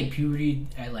nutting? I hit puberty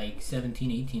at like 17,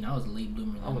 18. I was a late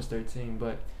bloomer. I Then. was 13,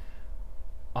 but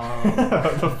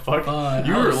What the fuck?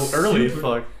 You I were was early as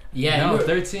super- fuck. Yeah, no, you were-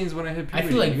 13 is when I hit I puberty.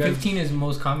 feel like You guys- 15 is the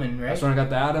most common, right? That's when I got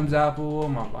the Adam's apple.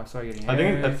 I started getting I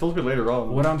hair. think it's supposed to be later on.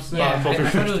 What I'm saying... Yeah, I, It's also I, thought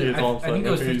it 15, was, it's all I'm I think it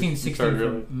was saying. 15, You 16 started for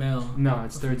early. male. No,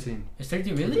 it's 13. It's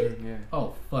 13, really? Mhm, yeah.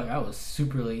 Oh, fuck, I was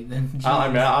super late then. I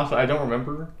mean, Jesus. honestly, I don't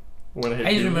remember when I hit. I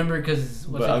just puberty, remember because,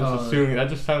 what's But it I was called? assuming that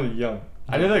just sounded young.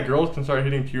 I know that girls can start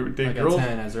hitting puberty. I got Girls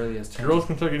 10 as early as 10. Girls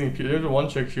can start getting puberty. There's one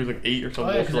chick, she was like 8 or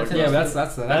something. yeah, She's 'cause like, that's Yeah, how-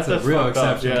 that's a That's real fucked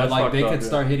up. exception. Yeah, but that's like fucked they up, could yeah.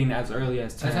 start hitting as early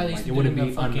as 10. That's how they Like, used it to do wouldn't in be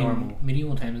the fucking unnormal.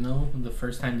 medieval times, no? The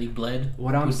first time they bled.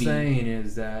 What I'm would be- saying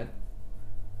is that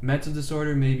mental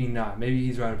disorder, maybe not. Maybe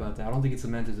he's right about that. I don't think it's a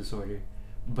mental disorder.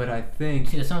 But I think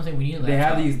See, that's what I'm saying. We need a They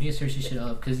have laptop. these- We need to search this shit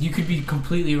up because you could be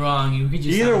completely wrong. You could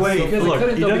just either sound way, so- Because it look,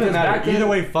 couldn't it though, doesn't because back matter. then- Either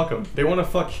way, fuck them. They want to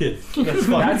fuck kids. That's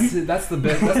fine. that's the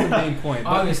best. That's the main point. But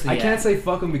Obviously, I yeah. can't say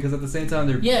fuck them because at the same time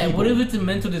they're Yeah, people. what if it's a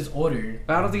mental disorder?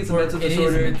 I don't think it's a Or mental it is a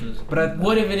disorder. mental disorder. But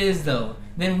What if it is though?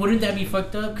 Then wouldn't that be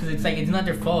fucked up? Because it's like it's not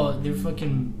their fault. They're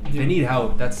fucking. they need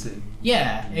help. That's it.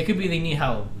 Yeah, it could be they need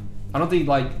help. I don't think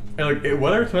like And like,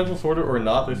 whether it's mental disorder or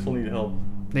not, they still need help.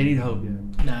 they need help. Yeah.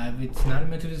 Nah, if it's not a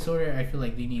mental disorder, I feel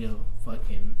like they need to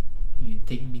fucking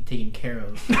be taken care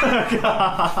of.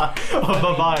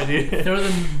 Oh, bye, dude.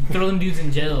 throw them dudes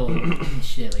in jail and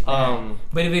shit like that.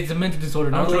 But if it's a mental disorder,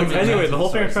 I don't don't throw think them in Anyway, jail. the whole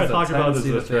thing I'm trying to talk about is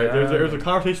tendency this, that right? they There's a have.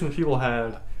 conversation that people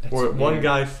had That's where one weird.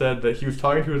 guy said that he was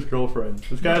talking to his girlfriend.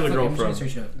 This guy has a Fuck it, I'm just girlfriend. gonna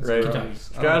search it up. Right. Keep talking. This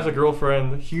guy has a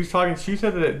girlfriend. He was talking. She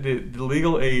said that the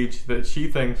legal age that she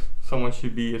thinks someone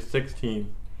should be is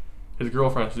 16. His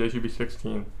girlfriend said they should be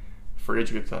 16 for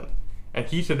age consent, and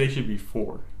he said they should be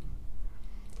 4.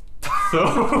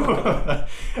 So,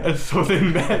 and so they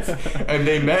met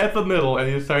at the middle, and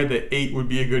they decided that 8 would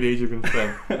be a good age of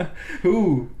consent.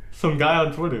 Who? some guy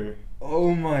on Twitter.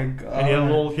 Oh my god. And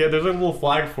there's a little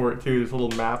flag for it too, this little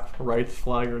map rights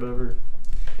flag or whatever.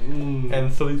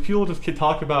 And so these people just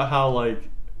talk about how like,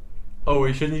 oh,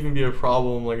 it shouldn't even be a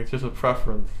problem, like it's just a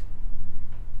preference.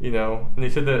 You know? And they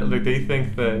said that like they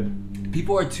think that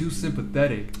people are too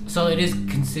sympathetic. So it is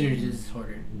considered a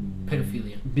disorder,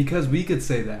 pedophilia. Because we could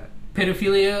say that.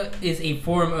 Pedophilia is a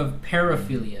form of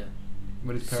paraphilia.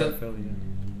 What is So- paraphilia?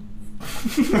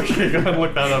 okay, go ahead and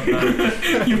look that up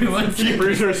now. Give me one Keep second.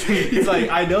 researching. He's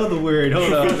like, I know the word.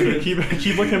 Hold up. keep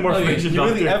looking more Okay, information. you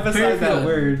really doctor. emphasize that Paraphilia,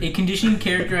 word. a condition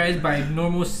characterized by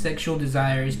abnormal sexual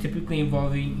desires, typically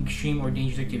involving extreme or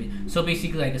dangerous activity. So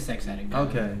basically, like a sex addict.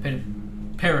 Okay.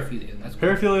 Paraphilia. That's what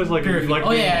Paraphilia is like you Paraphilia. like,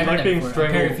 Oh, yeah, I've you heard like that being before.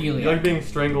 strangled. Paraphilia. You like being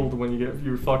strangled when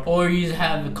you fuck. Or you just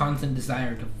have a constant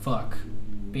desire to fuck,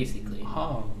 basically.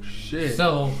 Oh shit.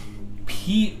 So,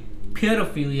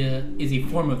 pedophilia is a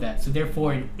form of that. So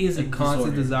therefore, it is a a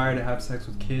constant disorder. desire to have sex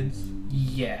with kids.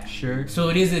 Yeah. Sure. So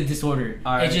it is a disorder.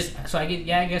 Alright. It's just so I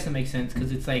guess it makes sense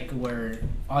because it's like where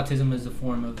autism is a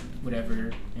form of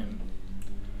whatever and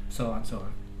so on, so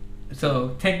on.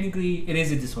 So technically, it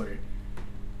is a disorder.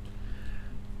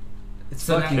 It's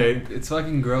So fucking. now- It's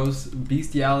fucking gross.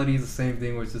 Bestiality is the same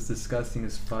thing, where it's just disgusting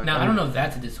as fuck. Now I don't know if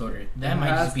that's a disorder. That It might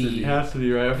has just to be be. It has to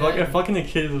be right. If fucking a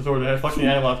kid is a disorder, a fucking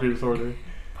animal has to be a disorder.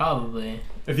 probably.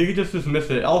 If you could just dismiss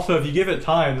it. Also, if you give it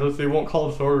time, they won't call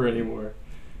it disorder anymore.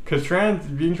 Because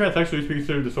being transsexual used to be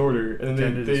considered disorder, and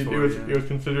then Gender dysphoria. it was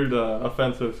considered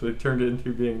offensive, so they turned it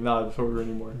into being not a disorder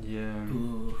anymore. Yeah.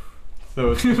 Ooh.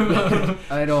 So it's,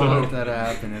 I don't So- want that to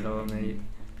happen at all, mate.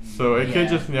 so it Yeah. could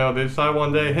just they decide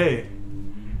one day, hey,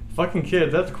 fucking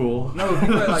kids, that's cool. No,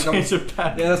 people are like, change it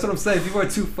back. Yeah, that's what I'm saying. People are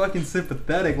too fucking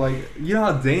sympathetic. Like, you know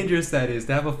how dangerous that is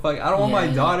to have a fuck. I don't want my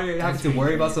Yeah, daughter having that's to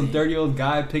worry about some crazy. 30-year-old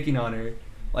guy picking on her.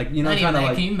 Like, you know, Not even trying to that.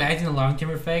 like. Can you imagine the long-term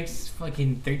effects?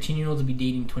 Fucking 13-year-olds will be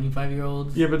dating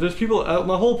 25-year-olds. Yeah, but there's people.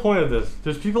 My whole point of this,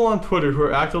 there's people on Twitter who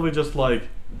are actively just like,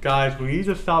 guys, we need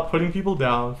to stop putting people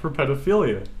down for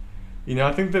pedophilia. You know,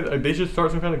 I think that they should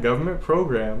start some kind of government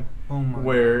program Oh my.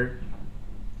 where,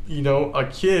 a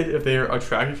kid, if they are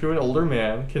attracted to an older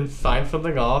man, can sign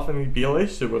something off and be in a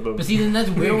relationship with them. But see, then that's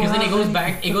weird because then it goes haven't-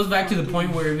 back. It goes back to the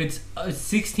point where if it's a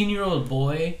 16-year-old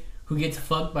boy who gets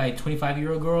fucked by a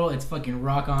 25-year-old girl, it's fucking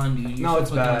rock on, dude. You're No, so it's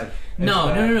fucking- bad. No, It's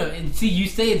no, bad. no, no. And see, you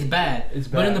say it's bad, It's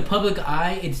but in bad. the public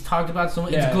eye, it's talked about so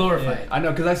much. Yeah, It's glorified. yeah. I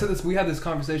know, because I said this. We had this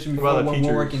conversation before About the when we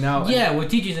were teachers. working out. Yeah, with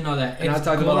teachers and all that. And I it's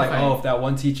talked about like, glorified. oh, if that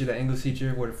one teacher, that English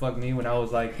teacher, would have fucked me when I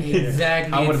was like,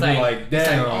 Exactly. I would It's have been like, like, it's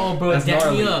damn, like, oh, bro, that's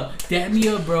dap me gnarly. up, dap me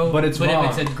up, bro. But it's wrong.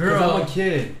 if it's a 'cause girl, I'm a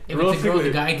kid. if it's a girl, the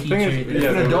guy The teacher. thing is- then- If Yeah,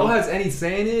 an they're adult wrong. has any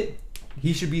say in it,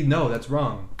 he should be no. That's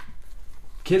wrong.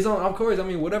 Kids don't, of course. I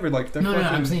mean, whatever. Like, they're no, fucking,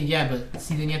 I'm saying yeah, but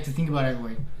see, then you have to think about it.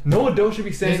 Like, no adult should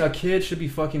be saying They- a kid should be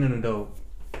fucking an adult.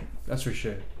 That's for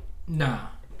sure. nah,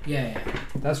 yeah,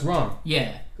 That's wrong.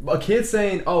 yeah. A kid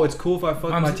saying, "Oh, it's cool if I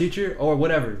fuck I'm my s- teacher" or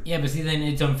whatever. Yeah, but see, then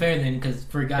it's unfair then because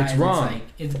for guys, It's wrong. like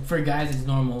it's for guys it's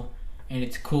normal and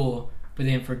it's cool, but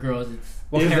then for girls it's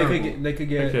Well, 'cause terrible. they could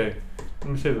get. Okay, let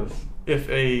me say this. If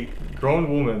a grown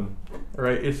woman,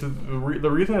 right, the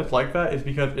reason it's like that is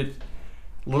because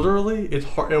it's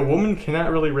hard. A woman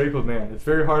cannot really rape a man. It's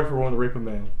very hard for a woman to rape a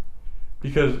man.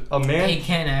 Because a man, It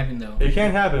can happen though. it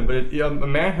can happen, but a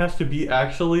man has to be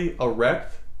actually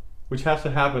erect, which has to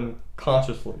happen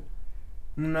consciously.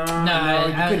 No, Nah,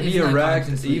 you could it's be not erect,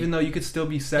 consciously. even though you could still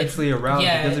be sexually It's- aroused.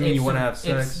 yeah, it doesn't mean you it's- want to have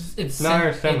sex. It's No, I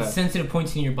understand it's that. sensitive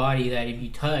points in your body that if you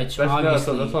touch, That's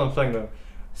obviously. that's what I'm saying though.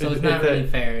 so It's- it's not it's really that-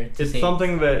 fair to It's say.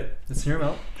 something that Let's hear him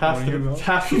out. has Wanna hear him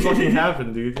to out? fucking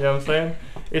happen, dude. You know what I'm saying?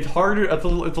 It's harder. It's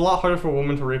a lot harder for a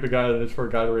woman to rape a guy than it is for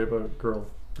a guy to rape a girl.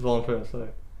 Is all I'm trying to say.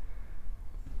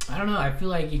 I don't know. I feel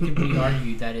like it could be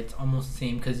argued that it's almost the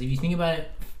same because if you think about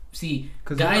it, see,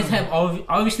 'Cause guys they're have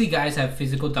obviously guys have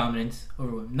physical dominance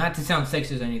over women. Not to sound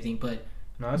sexist or anything, but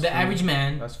No, that's the true. average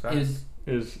man That's fact. is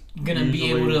Is gonna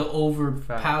be able usually- to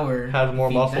overpower. Has more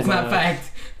the- muscle That's not mass.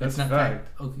 fact. That's not fact. fact.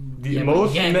 Okay, The yeah, but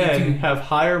most yeah, men they do. have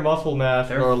higher muscle mass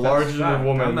They're- and are that's larger than fact. a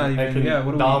woman I'm not and even- can yeah, what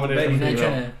are we dominate a debating We're not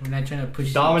female. trying to. We're not trying to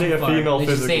push. Dominate too a far. female Let's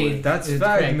just say physically. That's it's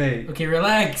fact, correct. mate. Okay,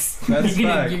 relax. That's you're,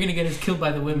 fact. you're gonna get us killed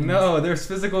by the women. No, there's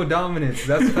physical dominance.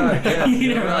 That's fact. Yeah, you you're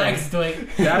need to right. relax, Dwight.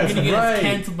 That's You're gonna get us right.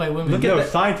 canceled by women. Look at No, that.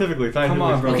 scientifically Come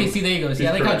on, bro. Okay, see, there you go. See, It's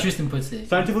I like how correct. Tristan puts it.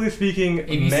 Scientifically speaking, If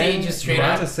you say it just straight You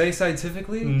up, have to say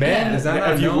scientifically. men, Is that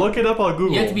not if you known? look it up on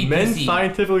Google, You have to be men PC.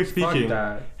 scientifically Fuck speaking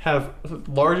that. have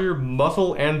larger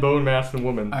muscle and bone mass than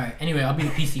women. All right. Anyway, I'll be the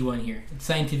PC one here. It's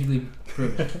scientifically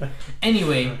proven.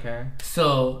 Anyway, Okay.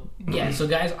 so yeah, so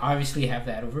guys obviously have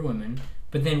that over women,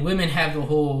 but then women have the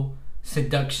whole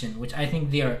seduction, which I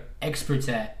think they are experts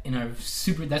at and are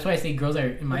super. That's why I say girls are,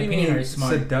 in my What do you opinion, mean are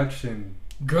smart. seduction.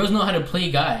 girls know how to play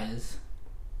guys,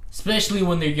 especially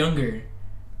when they're younger.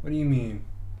 What do you mean?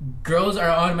 Girls are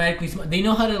automatically smart. They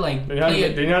know how to like They know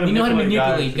how to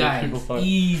manipulate guys. guys.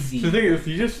 Easy. So the thing is,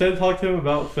 you just said talk to him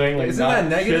about saying like Isn't not that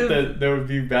negative? shit that would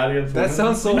be bad against That women.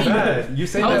 sounds so bad. You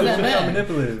say How is that that bad?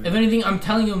 manipulative. If anything, I'm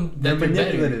telling them that They're they're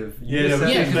better. manipulative. Yeah, You but said-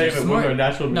 Yeah, you're 'cause saying they're that smart. women are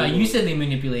natural. No, you said they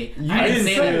manipulate. You I didn't didn't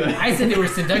say say that. that. I said they were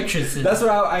seductresses. That's what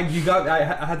I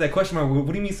had that question mark. What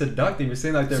do you mean seductive? You're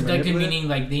saying like they're Seductive manipulative? meaning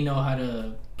like they know how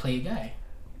to play a guy.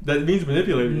 That means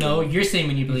manipulating. No, you're saying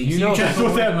manipulate. You So know you're trying that's to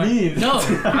what put that words in my- means.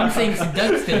 No, I'm saying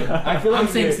seductive. I feel like I'm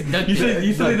saying you- seductive.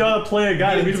 You said they know how to play a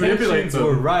guy. That The means manipulate intentions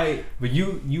were them. right, but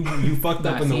you fucked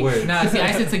up in the see, words. Nah, see,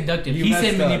 I said seductive. You He said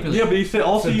messed up. manipulate. Yeah, but you said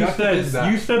also Seductive is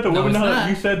that. you said that No, women it's know how not.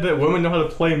 you said that women know how to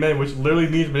play men, which literally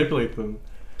means manipulate them.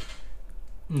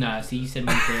 Nah, see, you said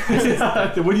manipulate.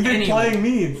 I said What do you think Anyway. playing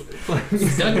means?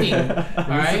 seducting.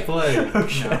 All right. Play.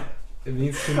 Okay. No. It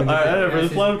means to Alright, manipulate. whatever.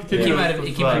 Let's let him continue. It came out of-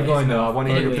 it came out of Keep going though. I want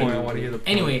to hear the Anyway. point. I want to hear the point.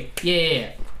 Anyway, yeah.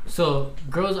 So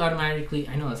girls automatically.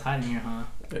 I know it's hot in here, huh?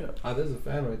 Yeah. Oh, there's a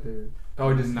fan right there.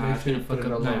 Oh, just Nah, make it's sure gonna you put fuck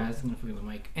it up. on Nah, low. it's gonna fuck up the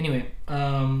mic. Anyway,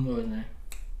 what was that?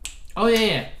 Oh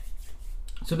yeah.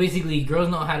 So basically, girls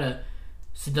know how to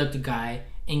seduct a guy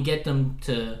and get them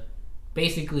to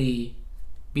basically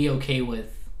be okay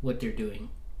with what they're doing,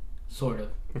 sort of.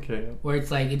 Okay. Where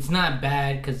it's like it's not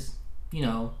bad because you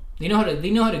know they know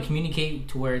how to communicate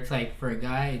to where it's like for a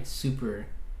guy it's super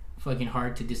fucking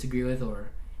hard to disagree with or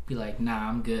be like nah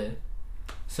I'm good.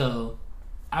 So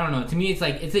I don't know. To me it's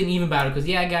like it's an even battle because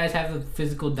yeah guys have the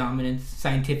physical dominance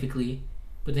scientifically,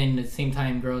 but then at the same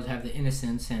time girls have the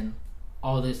innocence and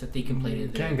all this that they can play to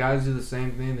their. Can't guys do the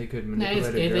same thing? They could Nah,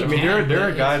 manipulate they a girl. I mean, can, there are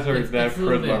but guys that it's have a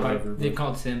little bit charisma or hard. whatever, They're but-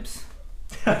 called simps.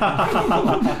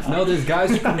 No, there's guys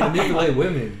who can manipulate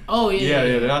women. Oh Yeah,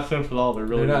 they're not simps at all. They're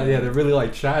really. They're not. good. Yeah, they're really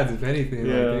like chads. If anything,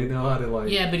 Yeah. like, they know how to like.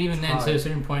 Yeah, but even then, to Hi. a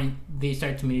certain point, they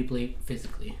start to manipulate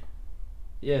physically.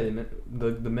 Yeah,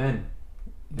 the men.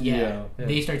 Yeah, Yeah.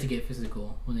 they start to get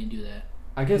physical when they do that,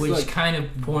 I guess which like kind of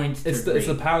points. it's to the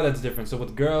rape. power that's different. So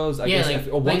with girls, I yeah, guess like, if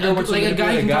one girl wants to like a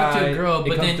guy manipulate can talk to a guy, girl, it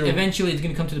but comes then through- eventually it's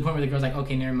gonna come to the point where the girl's like,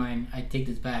 okay, never mind, I take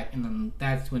this back, and then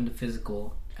that's when the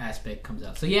physical aspect comes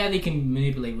out. So yeah, they can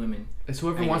manipulate women. It's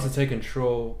whoever I wants to guess. take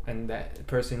control, and that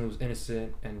person who's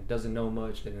innocent and doesn't know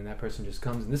much, and then that person just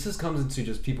comes. And this just comes into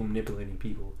just people manipulating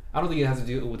people. I don't think it has to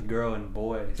do with girl and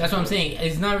boy. That's what I'm saying.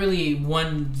 It's not really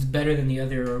one's better than the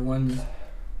other or one's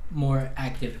more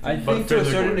active. I than the think other. to a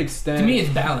physically. certain extent, To me,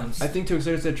 it's balanced. I think to a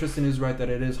certain extent, Tristan is right that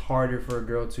it is harder for a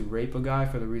girl to rape a guy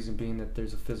for the reason being that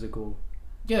there's a physical.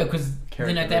 Yeah, because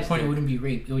then at that point it wouldn't be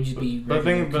rape. It would just be. But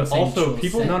regular but also consensual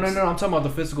people- sex. No, I'm talking about the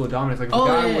physical dominance. Like if Oh, a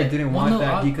guy yeah. would didn't Well, want no,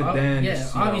 that, he could then yeah,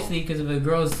 just, you know, obviously, because if a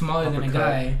girl's smaller than a uppercut.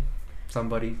 guy,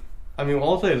 somebody. I mean,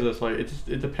 all I'll say is this: like,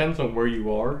 it depends on where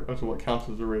you are as to what counts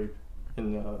as a rape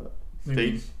in do you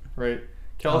states, right?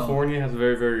 California has a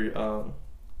very, very,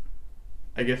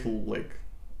 I guess, like,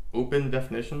 open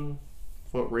definition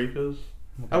of what rape is.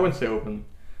 I wouldn't say open,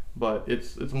 but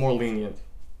it's more lenient.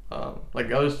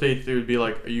 Like other states, it would be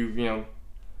like you know,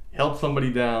 held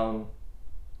somebody down,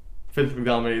 physically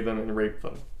dominated them, and raped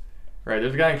them. Right?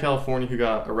 There's a guy in California who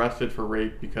got arrested for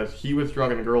rape because he was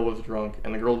drunk and the girl was drunk,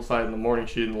 and the girl decided in the morning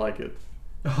she didn't like it,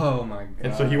 Oh my god.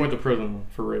 and so he went to prison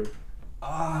for rape.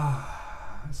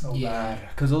 So Yeah. bad.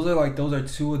 Because those are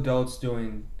two adults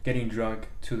getting drunk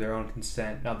to their own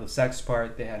consent. Now the sex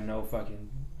part, they had no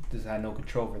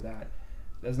control over that.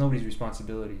 That's nobody's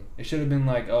responsibility. It should have been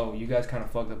like, oh, you guys kind of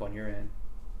fucked up on your end.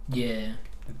 yeah,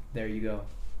 There you go.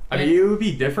 I mean, it would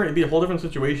be different. It'd be a whole different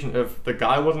situation if the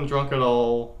guy wasn't drunk at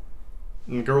all,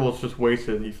 and the girl was just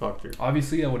wasted and he fucked her.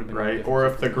 Obviously, that would have been Right? different. Or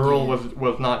if the girl Yeah.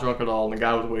 was not drunk at all and the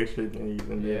guy was wasted and he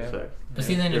then did Yeah. sex. but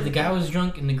see, then if the guy was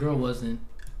drunk and the girl wasn't,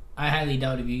 I highly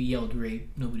doubt if you yelled rape,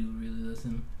 nobody would really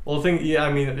listen. Well, the thing, yeah,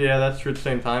 I mean, yeah, that's true at the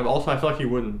same time. But also, I feel like he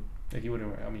wouldn't. Like he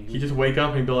wouldn't. I mean, He'd just wake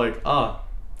up and be like, ah.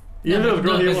 Yeah, Even if it was a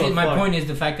girl he but didn't see, wanna my fuck. point is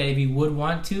the fact that if he would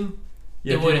want to,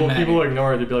 Yeah, it wouldn't people matter. would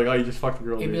ignore it. They'd be like, oh, you just fucked the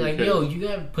girl. it'd be dude, like, who yo, cares?" you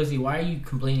got pussy, why are you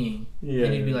complaining? Yeah.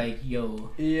 And it'd be like, yo.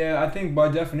 Yeah, I think by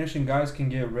definition, guys can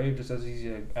get raped just as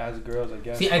easy as girls, I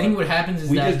guess. See, I think what happens is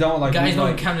we that just don't, like, guys we, don't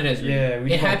like- count it as rape. yeah, we it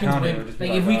just don't happens count it. when, It'll just be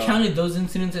like, if like, we oh. counted those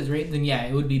incidents as rape, then yeah,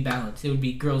 it would be balanced. It would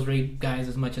be girls rape guys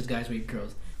as much as guys rape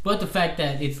girls. But the fact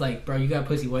that it's like, bro, you got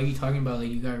pussy, what are you talking about? Like,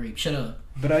 you got raped. Shut up.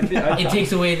 But I think It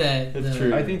takes away that. It's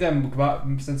true. I think that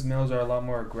since males are a lot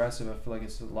more aggressive, I feel like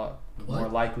it's a lot more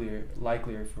What?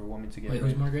 likelier for women to get Wait,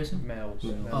 raped. who's more aggressive? Males.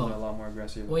 Yeah. Males Oh. are a lot more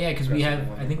aggressive. Well, yeah, because we aggressive have. than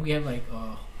I women. think we have like.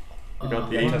 We got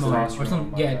the Yeah, hormone testosterone, or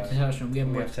some, my yeah, bad. testosterone. We have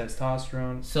We more. have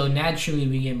testosterone. So naturally,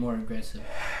 we get more aggressive.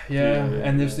 Yeah, Yeah,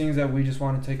 and there's yeah. things that we just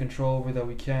want to take control over that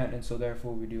we can't, and so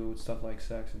therefore we deal with stuff like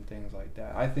sex and things like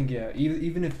that. I think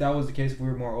even if that was the case, if we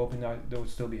were more open, there would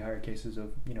still be higher cases of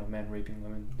men raping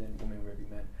women than women raping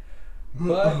men.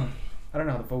 But I don't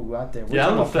know how the fuck we got there. We're Yeah, I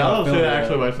talking don't about say that pedophilia.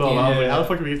 actually myself. I was like, Yeah. how the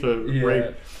fuck did we get to Yeah.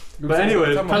 rape? We're But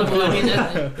anyways, talking about Pedophilia, I mean,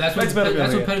 pedophilia. that's what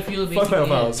pedophilia Fuck basically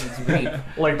pedophiles. is. It's rape.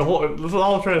 Like the whole. This is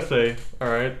all I'm trying to say. All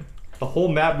right, the whole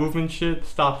map movement shit.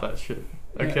 Stop that shit.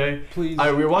 Okay. Please.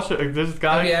 We watched it. This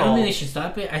guy. Okay, I don't called- think they should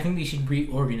stop it. I think they should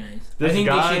reorganize. I This think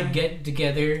guy- they should get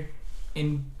together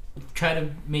and try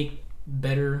to make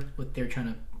better what they're trying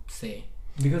to say.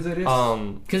 Because it is.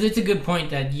 Because it's a good point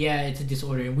that it's a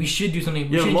disorder and we should do something.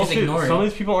 We Yeah, shouldn't just mostly ignore some of it.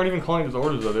 these people aren't even calling it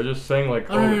disorders though. They're just saying like,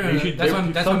 Oh, no. you should. That's what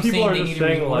I'm some people saying. are They just need to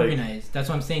saying like, reorganize. That's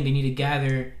what I'm saying. They need to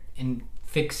gather and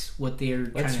fix what they're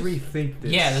Let's trying to. rethink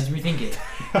this. Yeah, let's rethink it.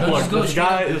 Don't look, just go this straight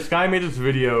guy. up. This guy made this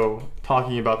video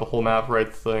talking about the whole map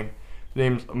rights thing. His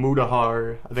name's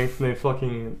Mudahar. I think his name's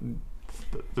fucking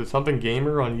something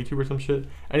gamer on YouTube or some shit.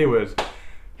 Anyways.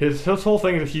 His whole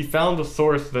thing is he found the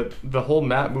source that the whole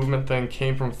map movement thing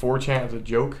came from 4chan as a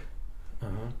joke. Uh-huh.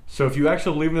 So if you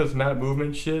actually believe in this map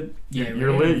movement shit, Yeah,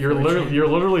 you're right, literally 4chan. you're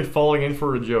literally falling in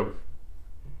for a joke.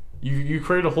 You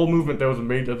created a whole movement that was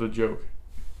made as a joke.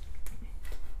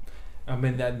 I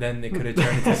mean that then it could have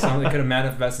turned into something. It could have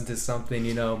manifested into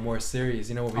something more serious.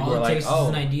 Where people All are it like, takes oh, is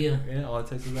an idea. yeah, all it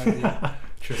takes is an idea.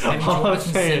 Have you All I'm watched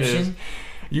saying is, Inception?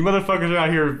 you motherfuckers are out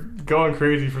here going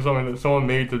crazy for something that someone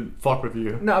made to fuck with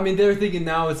you. No, I mean they're thinking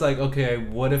now. It's like, okay,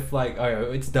 what if all right,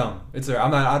 it's dumb. It's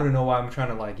I'm not. I don't know why I'm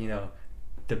trying to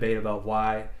debate about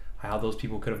how those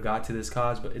people could have got to this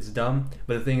cause, but it's dumb.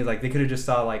 But the thing is, they could have just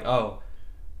thought oh,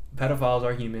 pedophiles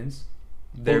are humans.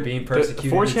 They're being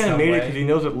persecuted. 4chan in some made way. it because he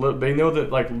knows that they know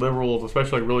that liberals,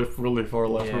 especially really really far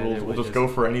left Yeah, liberals, they will would just just go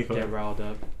for anything. Get riled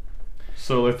up.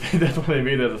 So that's why they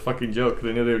made it as a fucking joke because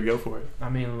they knew they would go for it. I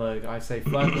mean, look, I say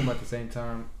fuck them at the same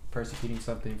time. Persecuting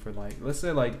something for let's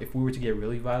say if we were to get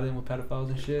really violent with pedophiles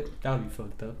and shit, that would be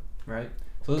fucked up, right?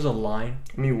 So there's a line.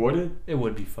 I mean, would it? It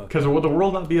would be fucked Because up. would the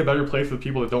world not be a better place with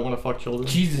people that don't want to fuck children?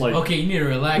 Jesus. Okay, you need to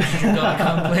relax. Your God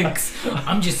complex.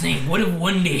 I'm just saying. What if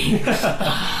one day?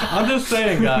 I'm just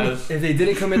saying, guys. If they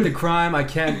didn't commit the crime, I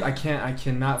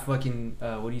cannot fucking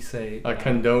what do you say?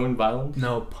 Condone violence.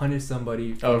 No, punish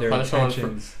somebody for their punish someone for-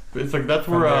 intentions. It's like that's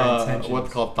From where their intentions.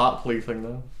 what's called thought policing,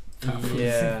 though.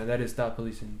 Yeah, that is stop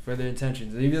policing for their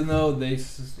intentions. Even though they,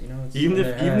 it's Even in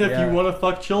if their head, you want to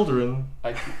fuck children,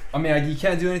 I mean, you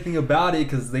can't do anything about it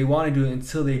because they want to do it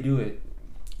until they do it.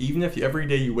 even if every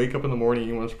day you wake up in the morning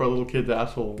and you want to spread a little kid's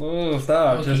asshole, Oh,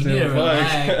 stop! Okay, you need to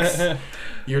relax.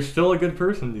 you're still a good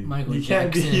person, dude. Michael you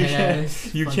can't Jackson be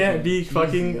has you can't be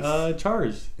fucking Jesus.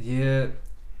 charged. Yeah.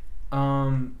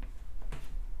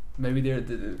 Maybe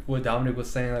what Dominic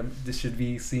was saying, that this should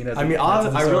be seen as. I mean,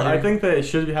 I think that it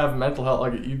should have mental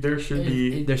health. There should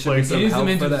be There should be some It is a help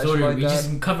mental for that shit disorder. like We that.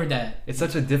 just covered that. It's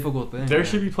such a difficult thing. There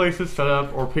should be places set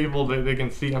up or people that they can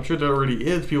see. I'm sure there already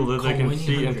is people that they Call can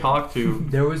see and 1-800. talk to.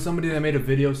 There was somebody that made a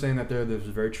video saying that they're this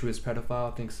virtuous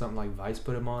pedophile. I think something like Vice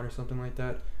put him on or something like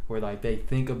that, where they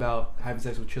think about having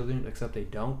sex with children except they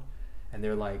don't, and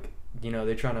they're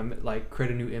they're trying to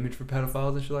create a new image for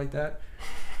pedophiles and shit like that.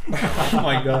 Oh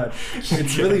my god,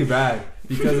 it's really bad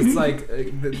because it's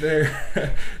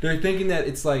they're thinking that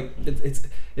it's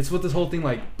it's what this whole thing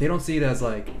they don't see it as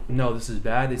no, this is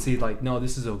bad. They see it no,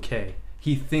 this is okay.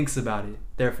 He thinks about it,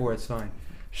 therefore it's fine.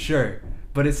 Sure,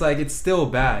 but it's still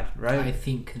bad, right? I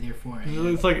think, therefore. I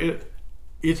am. It's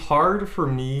it's hard for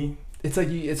me. It's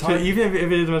it's To, hard. even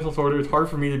if it is a mental disorder, it's hard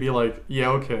for me to be yeah,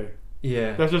 okay,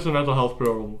 Yeah, that's just a mental health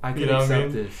problem. I can you know what I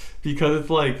accept mean? this. Because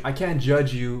it's I can't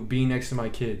judge you being next to my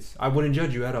kids. I wouldn't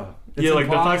judge you at all. It's that's not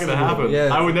gonna impossible. happen.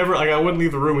 Yeah, I would never I wouldn't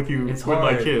leave the room with you It's with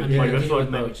my hard. kid. I mean, Yeah, I that's did it with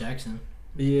no. Michael Jackson.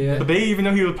 Yeah. But they even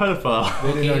know he was a pedophile. They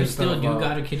didn't know he Okay, was still, pedophile. dude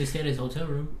got a kid to stay at his hotel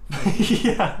room.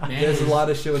 Yeah. Man, There's a lot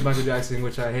of shit with Michael Jackson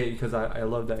which I hate because I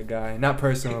love that guy. Not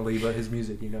personally, but his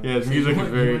music, Yeah, his music you is want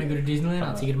to very go to Disneyland?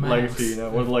 I'll take you to my legacy, house. you know.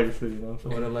 What a legacy, you know.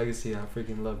 What a legacy. I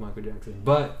freaking love Michael Jackson.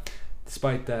 But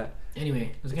despite that,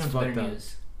 Anyway, let's get on It's to better fucked up.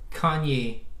 news.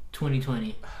 Kanye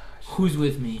 2020. Who's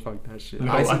with me? fuck that shit.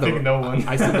 No, I think no one.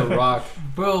 I said The Rock.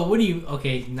 Bro, what do you...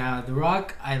 Okay, now, The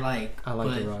Rock, I like. I like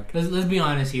but The Rock. Let's be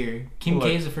honest here. Kim Look.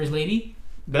 K is the first lady?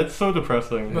 That's so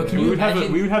depressing. Bro, can we you would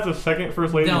imagine- we would have the second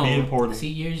first lady to be important. See,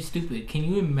 you're stupid. Can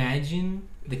you imagine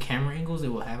the camera angles they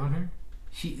will have on her?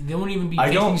 They won't even be I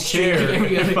facing don't straight care.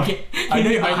 like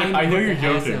every other I know you're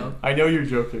joking. I know you're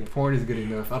joking. Porn is good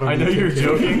enough. I don't I need know you're Kim K.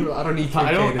 joking. I don't need Kim I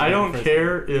K don't to I be don't the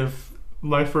care if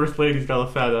my first lady's got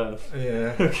a fat ass.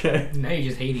 Yeah. Okay. Now you're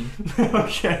just hating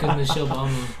Okay. because Michelle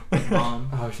Obama bomb.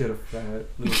 Oh, she had a fat.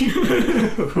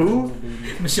 Who?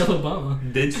 Michelle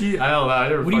Obama. Did she? I don't know. I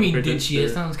never What do you mean fucked with did she? It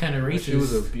her. sounds kind of racist. She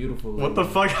was a beautiful lady. What the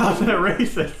fuck? How's that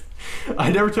racist? I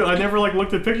never like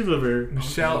looked at pictures of her.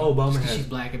 Michelle Okay. Obama Just 'cause she's had.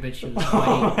 black. I bet she was Oh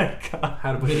white. my god.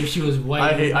 Had a But if she was white,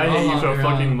 I hate you so her,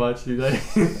 fucking much, dude.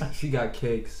 She got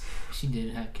cakes. She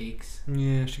did have cakes.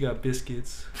 Yeah, she got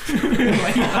biscuits.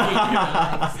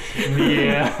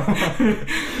 Yeah.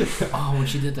 Oh, when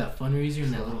she did that fundraiser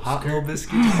in that little Hot little skirt,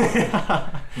 biscuits.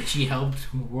 when she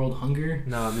helped World Hunger.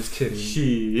 Nah, I'm just kidding.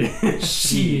 Shit.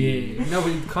 No,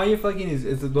 but Kanye fucking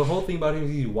is the whole thing about him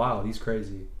is he's wild. He's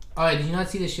crazy. Oh, did you not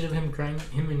see the shit of him crying?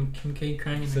 Him and Kim K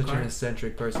crying in the Such car? an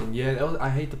eccentric person. Yeah, that was, I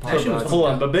hate the That shit was paparazzi. Hold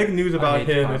on. The big news I about hate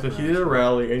the him is that he did a paparazzi.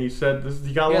 rally and he said this.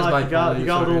 He got a He has lot. He got bipolar a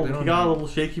disorder, little. they He don't got a need- little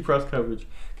shaky press coverage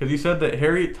because he said that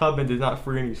Harriet Tubman did not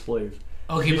free any slaves.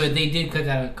 Okay, but they did cut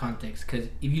that out of context because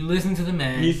if you listen to the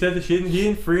man, He said that he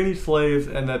didn't free any slaves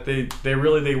and that they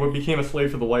became a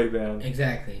slave to the white man.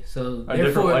 exactly. So A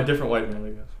therefore, different white man, I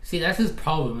guess. see, that's his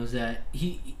problem is that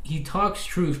he talks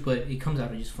truth, but it comes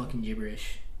out of just fucking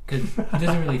gibberish because he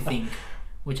doesn't really think,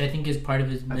 which I think is part of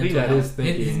his. I mental think that health. is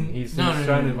thinking. He's no,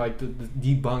 trying to like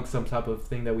debunk some type of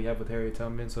thing that we have with Harriet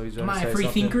Tubman. So he's trying Am to I say a free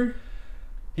something. thinker?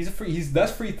 He's a free.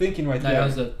 That's free thinking right That there.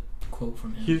 was a quote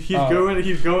from him. He's Oh. going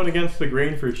against the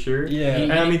grain for sure. Yeah.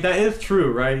 And I mean that is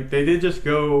true, right? They did just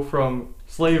go from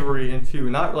slavery into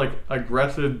not like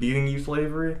aggressive beating you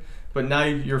slavery, but now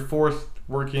you're forced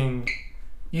working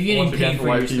You're getting once again paid for for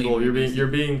your white people. slavery. You're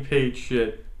being paid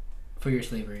shit. for your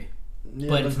slavery. Yeah,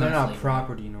 But but it's they're not not slavery.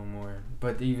 property no more.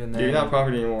 But even then, You're not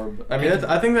property anymore. I mean,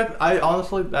 I think that I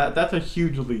honestly that's a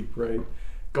huge leap, right?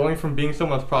 Going from being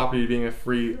someone's property to being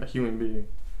a human being.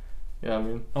 You know what I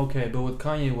mean? Okay, but with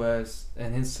Kanye West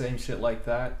and his same shit like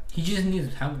that, He just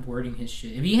needs help wording his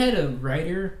shit. If he had a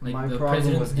writer like My the problem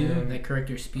presidents with do him- that correct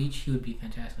their speech, he would be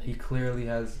fantastic. he clearly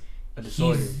has a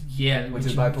disorder. Yeah, Which which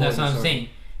is bipolar that's what I'm disorder. saying.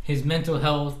 His mental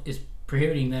health is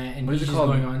prohibiting that, and What is he's it just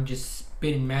called? going on just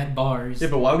spitting mad bars. Yeah,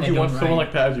 but why would that you want don't someone rhyme.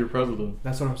 like that as your president?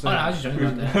 That's what I'm Oh, saying. no, I was just joking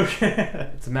about that. Okay.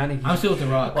 It's a manic. I'm still with The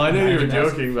Rock. Well, I knew you were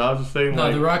That's- joking, but I was just saying No,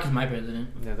 like. The Rock is my president.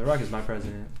 Yeah, The Rock is my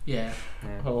president. Yeah.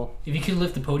 Yeah. Oh. If you could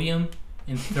lift the podium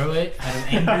and throw it out of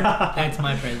anger, that's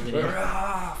my president.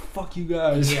 Ah, fuck you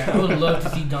guys. Yeah, I would love to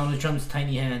see Donald Trump's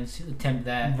tiny hands attempt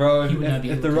that. Bro, he would not be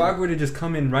if able The to. Rock were to just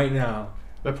come in right now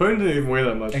The pudding didn't even weigh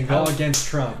that much. and go against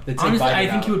Trump, they take Honestly, Biden I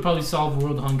think out. he would probably solve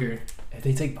world hunger. If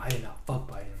they take Biden out, fuck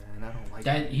Biden, man. I don't like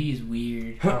That he is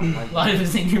weird. I don't like A lot of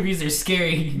his interviews are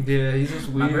scary. Yeah, he's just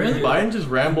My weird. brother? Biden just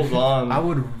rambles on. I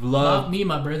would love. Me and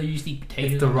my brother used to eat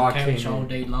potatoes The on Rock the couch came all in.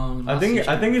 day long. I think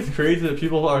it's crazy that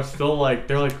people are still like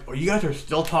they're like, oh, you guys are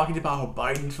still talking about how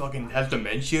Biden fucking has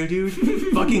dementia, dude.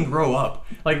 Fucking grow up.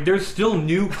 Like there's still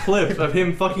new clips of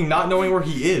him fucking not knowing where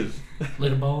he is.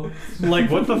 little balls. Like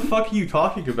what the fuck are you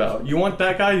talking about? You want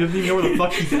that guy who doesn't even know where the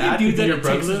fuck he's at to Dude's be at your a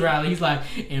Texas president? rally. He's like,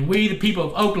 and we, the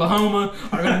people of Oklahoma,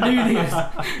 are gonna do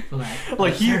this.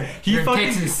 Like he "Sir, he you're in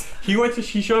fucking Texas.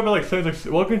 he showed up at like something like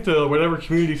welcome to whatever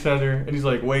community center and he's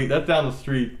like wait that's down the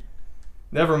street.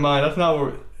 Never mind, that's not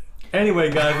where. Anyway,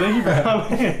 guys, thank you for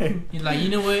coming. He's like, you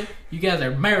know what? You guys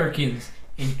are Americans,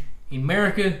 and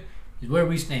America is where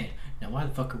we stand. Now, why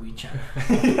the fuck are we in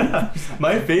China?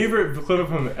 My favorite clip of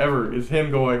him ever is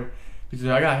him going, he's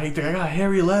like, I got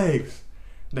hairy legs.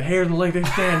 The hairs in the leg, they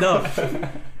stand up.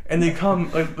 And they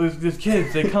come, like, these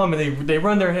kids, they come and they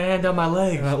run their hand down my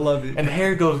legs. I love it. And the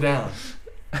hair goes down.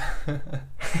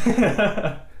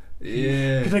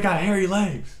 Yeah. Because they got hairy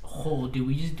legs. Oh, did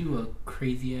we just do a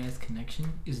crazy ass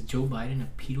connection? Is Joe Biden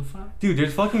a pedophile? Dude,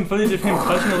 there's fucking footage of him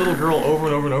touching a little girl over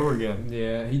and over and over again.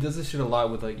 Yeah, he does this shit a lot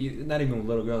with like not even with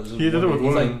little girls. just He does it with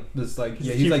He's women. like this like He yeah,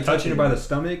 just he's keeps like touching her by touching the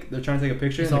stomach. They're trying to take a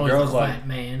picture He's and the always girl's a like, fat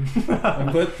man.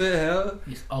 "What the hell?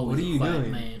 He's always What are you a fat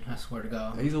doing?" man. I swear to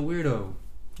God. He's a weirdo,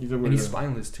 He's a and he's weirdo.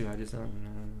 spineless too. I just don't know.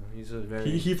 He's a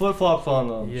very. He flip flops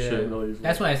on Yeah. shit really easily.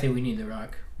 That's why I say we need The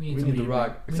Rock. we need somebody the to-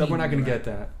 Rock, we except need we're not gonna The get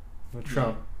that with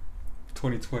Trump.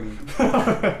 2020.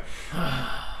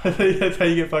 That's how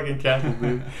you get fucking canceled,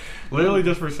 dude. Literally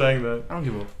just for saying that. I don't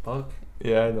give a fuck.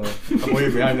 Yeah, I know.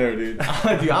 Believe me, I know, dude. Dude,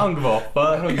 I don't give a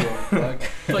fuck. I don't give a fuck.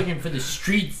 Fucking for the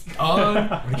streets,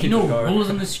 dog. You keep know it dark. rules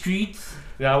in the streets.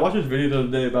 Yeah, I watched this video the other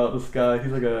day about this guy.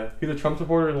 He's a Trump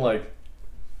supporter in like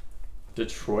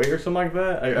Detroit or something like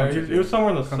that. It was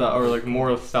somewhere in the south or like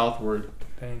more southward.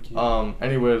 Thank you.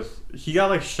 Anyways, he got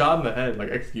like shot in the head,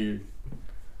 like executed.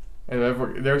 And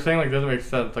they were saying like it doesn't make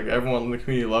sense. Like everyone in the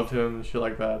community loved him and shit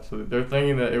like that. So they're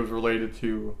thinking that it was related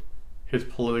to his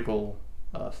political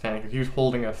standing because he was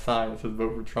holding a sign that says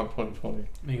 "Vote for Trump 2020."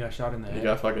 He got shot in the And he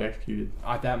head. got fucking executed.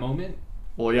 At that moment.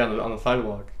 Well, yeah, on the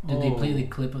sidewalk. Did they play the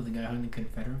clip of the guy holding the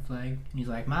Confederate flag? And he's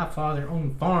like, "My father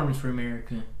owned farms for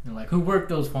America." And they're like, "Who worked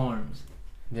those farms?"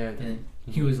 Yeah. And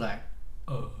he was like,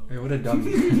 Hey, what a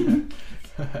dummy.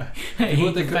 I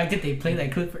hate the fact that they play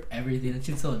that clip for everything. It's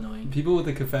just so annoying. People with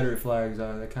the Confederate flags,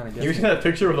 that kind of gets You seen that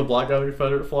picture of the black guy with the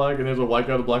Confederate flag, and there's a white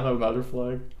guy with the Black Lives Matter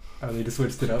flag? Oh, they just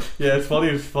switched it up. Yeah, it's funny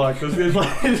as fuck. This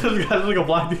guy's like a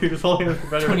black dude just holding a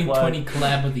Confederate 2020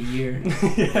 collab of the year.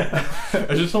 Yeah,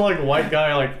 it's just some like white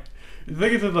guy like. The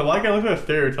thing is, the white guy looks like a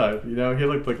stereotype. You know, he has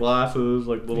like the glasses,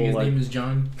 like little His like. name is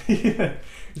John.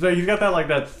 Yeah, he's got that like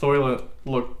that soylent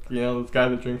look. You know, this guy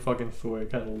that drinks fucking soy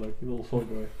kind of look. He's a little soy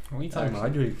boy. What are you talking about? I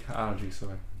don't drink soy.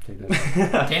 Take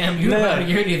that. Damn, you're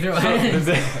ready to throw hands.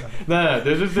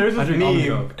 There's this I drink almond meme.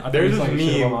 milk. I There's think this it's like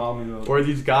shit meme on my almond milk. where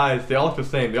these guys, they all look the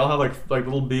same. They all have like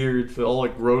little beards, they all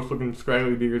like gross looking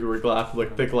scraggly beards, wear glasses,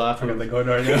 like thick glasses. I got the going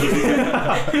right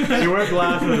now. They wear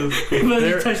glasses.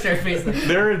 Let's touch their face.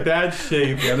 They're in bad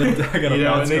shape. Yeah, I got a You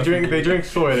know, bad and they scuffy. drink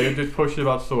soy. They just push shit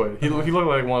about soy. He looked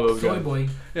like one of those Soy guys. boy.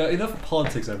 Yeah, enough of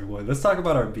politics, everyone. Let's talk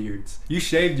about our beards. You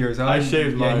shaved yours, huh? I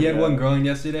shaved Yeah, mine, he had yeah. one growing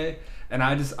yesterday, and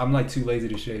I'm like too lazy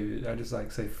to shave it. I just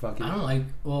like say fuck it. I don't like.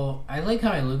 Well, I like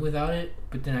how I look without it,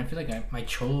 but then I feel like my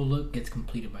cholo look gets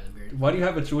completed by the beard. Why do you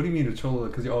have a? What do you mean a cholo?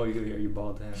 Because you're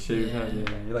bald head. Shaved Yeah. head.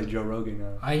 Yeah, you're like Joe Rogan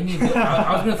now. I was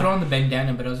gonna throw on the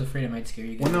bandana, but I was afraid I might scare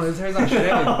you guys. Well, no, his hair's not shaved.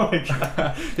 Oh my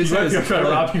god. His You hair might is be trying to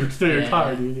like- rob your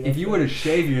stereotype, Yeah. dude. If you were to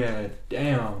shave your head,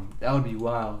 damn, that would be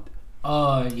wild.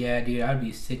 Oh yeah, dude, I'd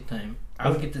be sick time. I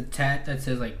would get the tat that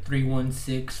says like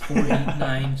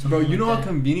 316-489. Bro, you like know how that.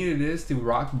 convenient it is to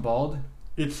rock bald?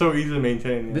 It's so easy to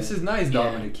maintain. Yeah. This is nice, Yeah.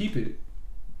 Dominic. Keep it.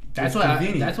 That's It's why.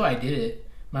 convenient. That's why I did it.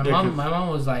 My Yeah, 'cause- mom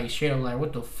was like straight up like,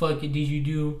 "What the fuck did you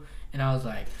do?" And I was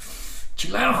like,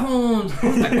 "Chill out, Holmes.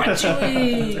 Like, watch your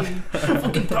way. Don't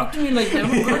fucking talk to me like that.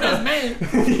 I'm a grown ass man."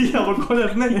 Yeah, what kind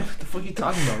of name? What the fuck you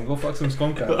talking about? Go fuck some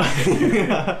skunk out.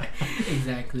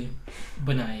 Exactly.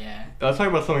 But nah, yeah. Let's talk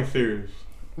about something serious.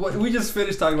 What? We just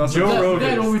finished talking about Joe We got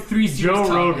Rogan. over 3 Joe serious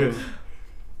Rogan topics.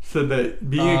 said that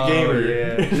being Oh, a gamer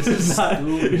yeah. This is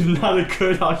stupid. is not a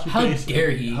good How occupation.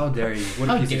 dare he? How dare you? What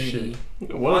a How piece of dare shit. he?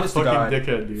 What a Honest to fucking God.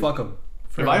 dickhead, dude. Fuck him.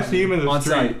 If I see him in the On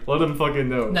street, site. let him fucking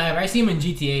know. Nah, if I see him in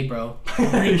GTA, bro,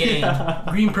 green gang, Yeah.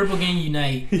 green purple gang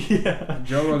unite. Yeah.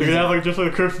 Joe They're Rogan. gonna have like just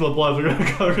like a curse of the blood.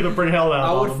 They're gonna bring hell out.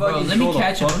 I would of fuck- them. Bro, Fucking let me troll the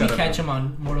catch him. fuck Let out me of catch him. him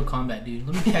on Mortal Kombat, dude.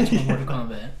 Let me catch him on Mortal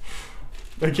Kombat.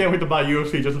 I can't wait to buy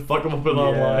UFC just to fuck him up in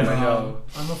online. I know.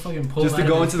 I'm gonna fucking pull Just him to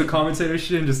out go of into the commentator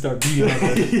shit and just start beating up.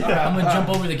 his- Alright, I'm gonna jump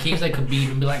over the caves like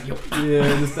Khabib and be like, "Yo,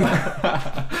 Yeah, just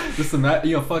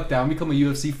fuck that. I'm become a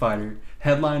UFC fighter.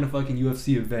 Headline a fucking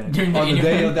UFC event. During the On the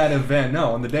day event? of that event.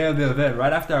 No, on the day of the event.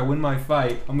 Right after I win my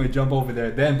fight, I'm gonna jump over there,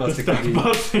 then bust Just a start Khabib.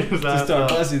 busting his Just ass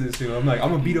start up. busting this dude. I'm like,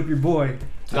 I'm gonna beat up your boy.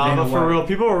 Nah, Dana but for White. real,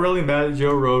 people were really mad at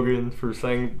Joe Rogan for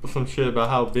saying some shit about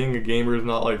how being a gamer is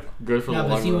not like good for no." the But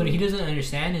long see, run. what he doesn't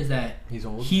understand is that He's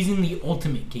old. he's in the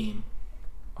ultimate game,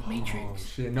 Oh,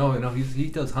 Matrix. shit. No, he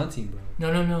does hunting,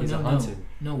 bro. No, He's a no. hunter.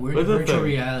 No, we're What's in the virtual thing?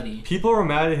 reality. People were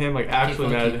mad at him, like actually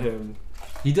fuck mad you. at him.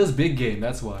 He does big game.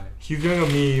 That's why. He's doing a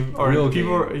meme, or Real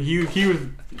people. Were, game. he was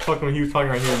fucking when he was talking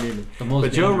about him memeing. The most.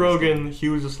 But Joe dangerous Rogan, he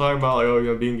was just talking about like, oh,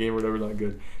 you know, being a gamer, whatever, not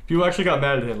good. People actually got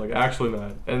mad at him, like actually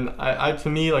mad. And I to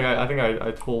me, like I think I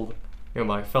told, you know,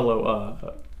 my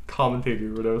fellow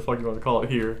commentator, whatever the fuck you want to call it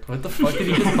here. What the fuck did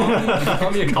he just call me? Did he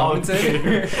call me a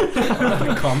commentator?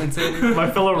 A commentator?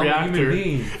 My fellow I'm a reactor. human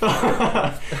being.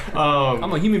 um,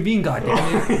 I'm a human being,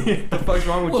 goddammit. What the fuck's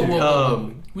wrong with Whoa, you? whoa, whoa, whoa.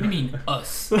 Um, What do you mean,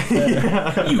 us?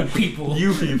 yeah. You people.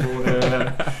 You people,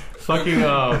 yeah. Fucking,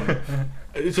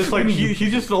 it's just like,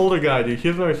 he's just an older guy, dude. He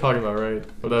doesn't know what he's talking about, right?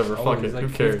 Whatever, Oh, fuck it, he's like who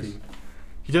cares? 50.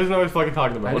 He doesn't know what he's fucking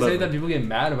talking about, I just whatever. hate that people get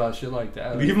mad about shit like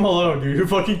that. Leave him alone, dude. Who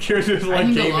fucking cares if it's I like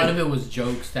think gaming? a lot of it was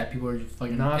jokes that people are just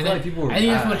fucking. Nah, I and feel then- like people were I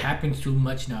think that's bad. what happens too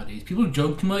much nowadays. People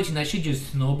joke too much, and that shit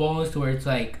just snowballs to where it's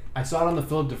like, I saw it on the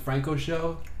Philip DeFranco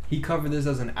show. He covered this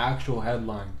as an actual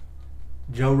headline.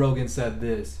 Joe Rogan said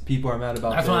this. People are mad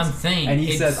about that's this. what I'm saying. And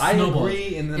he It says, I snowballs.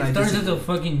 agree, and then It I starts as disagree. a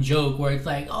fucking joke where it's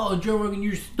like, "Oh, Joe Rogan,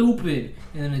 you're stupid,"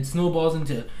 and then it snowballs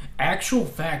into actual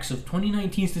facts of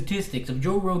 2019 statistics of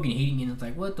Joe Rogan hating it. And it's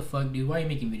like, what the fuck, dude? Why are you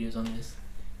making videos on this?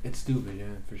 It's stupid, yeah,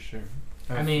 for sure.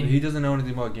 I mean- he doesn't know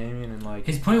anything about gaming and like.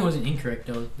 His point wasn't incorrect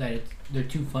though. That they're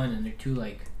too fun and they're too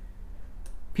like,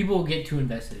 people get too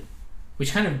invested,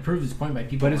 which kind of proves his point by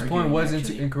people. But his point arguing, wasn't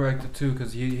actually. incorrect too,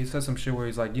 because he said some shit where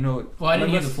he's like, you know. Well, I didn't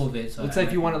hear let's- the full bit. So Let's say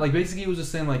if you want to, like, basically he was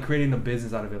just saying like creating a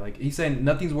business out of it. Like he's saying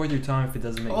nothing's worth your time if it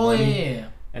doesn't make Oh yeah, money, yeah, yeah.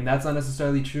 and that's not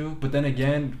necessarily true. But then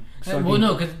again, Well,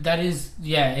 no, because that is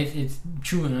it's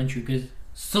true and untrue. Because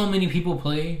so many people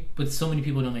play, but so many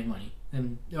people don't make money.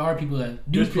 And there are people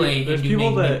that do There's play people- there's and do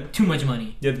people make that- too much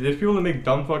money. Yeah, there's people that make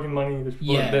dumb fucking money. There's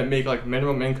people Yeah. that make like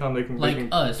minimum income. They can Like they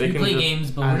can, us, they we can play just-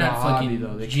 games, but as we're a not hobby, fucking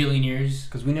though, they can- jillionaires.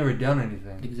 Because we never done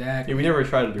anything. Exactly. Yeah, we never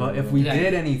tried to do But it. if we Exactly.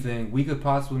 did anything, we could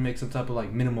possibly make some type of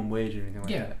like minimum wage or anything like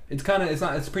Yeah. that.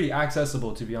 It's pretty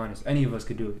accessible, to be honest. Any of us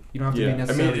could do it. You don't have to be I mean,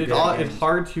 necessarily it's, good at it's games.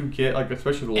 hard to get like,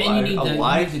 especially the And you live need a the-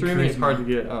 live you need the streaming. It's hard to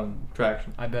charisma. get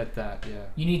traction. I bet that, yeah.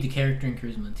 You need the character and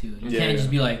charisma too. You Yeah, can't yeah. just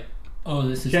be like, "Oh,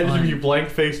 this You is can't fun." just be blank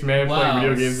faced man Wow, playing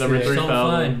video games number sick. So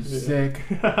 3,000. fun. Sick.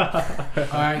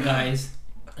 All right, guys.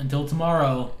 Until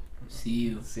tomorrow. See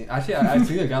you. See, actually, I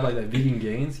see a guy like that, Vegan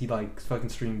Games. He like fucking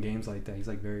stream games like that. He's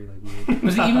like very like weird.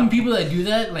 But see, even people that do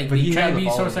that, like But they he try has to a be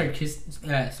so following. sarcastic.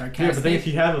 Yeah, but the thing is,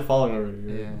 he has a following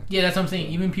already. Yeah. Yeah, that's what I'm saying.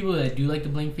 Even people that do like the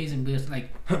blank face and just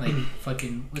like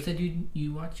fucking what's that dude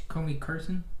you watch? Comey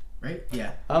Carson, right?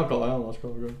 Yeah. I don't watch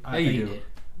Call of Duty. Yeah, you thought do. did.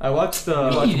 I watched. You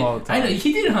watch He him all did. the time. I know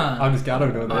he did, huh? I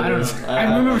don't know. Oh, That I don't is. know. I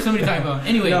remember somebody talking about.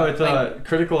 Anyway, no, it's like,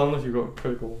 Critical unless you go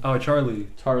Critical. Oh, Charlie.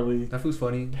 Charlie, That fool's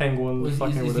funny. Penguin, is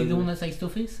fucking he whatever. the one that's like still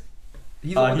face?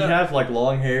 He's the one He that, has like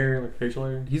long hair, like facial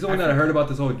hair. he's the one that I heard about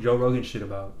this whole Joe Rogan shit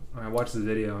about. I watched the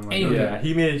video. I'm like, Anyway. yeah. Yeah,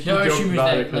 he made. He There are joked streamers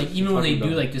about that it 'cause like even when they it's do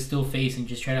fucking like the still face and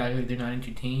just try to act like they're not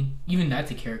entertained. Even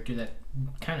that's a character that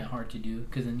kind of hard to do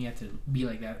because then you have to be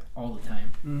like that all the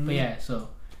time. Mhm. But yeah, so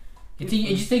it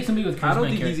just takes somebody with charisma. I don't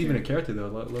and think he's character. even a character though,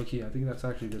 low key. I think that's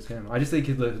actually just him. I just think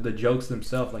the jokes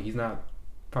themselves, like he's not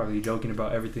probably joking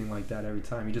about everything like that every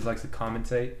time. He just likes to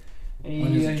commentate. And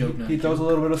When is a joke not he throws a joke?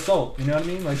 little bit of salt. You know what I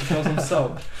mean? Like he throws some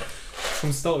salt,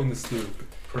 some salt in the stew.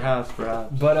 Perhaps.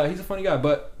 But he's a funny guy.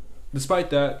 But despite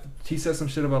that, he says some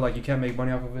shit about like you can't make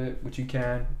money off of it, which you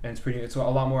can, and it's a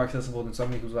lot more accessible than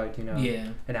somebody who's like Yeah.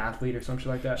 an athlete or some shit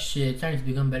like that. Shit, trying to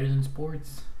become better than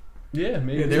sports. Yeah,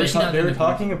 maybe. Yeah, they were, Especially not they in were the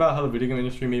talking about how the video game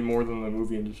industry made more than the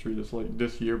movie industry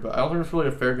this year, but I don't think it's really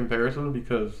a fair comparison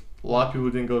because a lot of people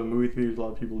didn't go to movie theaters, a lot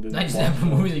of people didn't. Not just watch that, but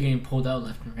them. movies are getting pulled out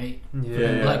left and right.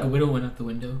 Yeah. Like a Widow went out the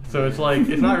window. So it's like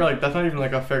it's not like that's not even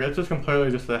like a fair. It's just completely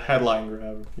just a headline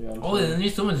grab. You know what I'm Oh, saying? and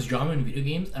there's so much drama in video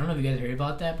games. I don't know if you guys heard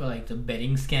about that, but like the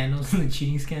betting scandals and the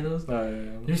cheating scandals. Yeah.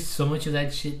 There's so much of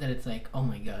that shit that it's like, oh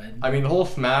my god. I mean, the whole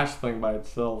Smash thing by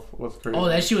itself was crazy. Oh,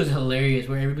 that shit was hilarious.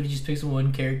 Where everybody just picks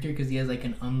one character because he has like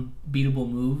an unbeatable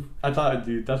move. I thought,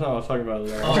 dude, that's not what I was talking about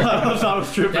at all. Oh. I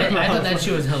was tripping. I thought that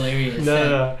shit was hilarious.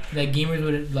 No. That gamers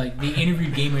would like they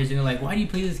interviewed gamers and they're like, why do you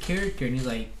play this character? And he's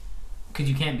like, because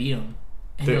you can't beat him.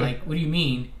 And they're Dude. like, what do you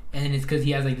mean? And then it's because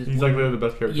he has like this. He's one, like literally the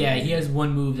best character. yeah, he has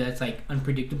one move that's like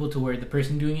unpredictable to where the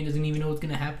person doing it doesn't even know what's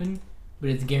gonna happen, but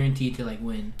it's guaranteed to like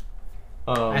win.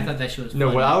 I thought that shit was No,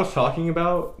 funny. what I was talking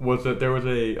about was that there was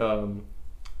an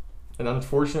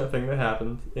unfortunate thing that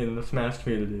happened in the Smash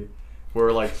community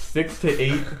where like 6 to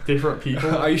 8 different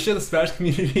people. Are you sure the Smash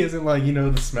community isn't like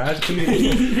the Smash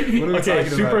community? What are we Okay,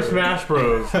 talking Super about? Smash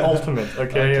Bros. Ultimate.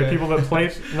 Okay, Okay. people that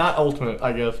play not Ultimate,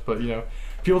 I guess, but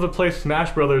people that play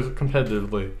Smash Brothers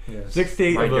competitively. Yes. 6 to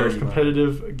 8 My of those dirty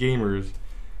competitive gamers,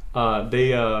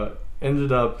 they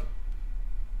ended up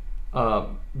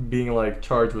being like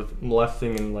charged with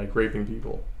molesting and like raping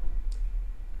people.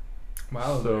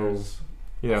 Wow. So,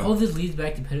 All this leads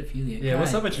back to pedophilia. Yeah,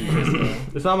 what's God up with you, Chris? though?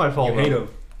 it's not my fault. You hate though. him.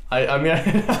 I mean, I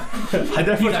He's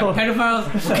definitely like, don't.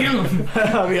 pedophiles, we'll kill him.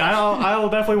 I mean, I will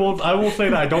definitely won't. I will say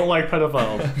that I don't like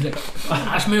pedophiles. He's like,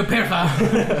 I smell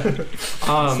pedophile.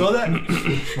 Smell that?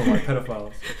 Smell like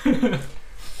pedophiles.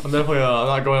 I'm definitely. I'm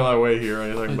not going my way here or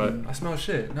anything, but I smell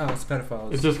shit. No, it's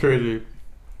pedophiles. it's just crazy.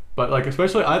 But like,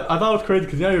 especially, I thought it was crazy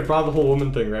because you brought the whole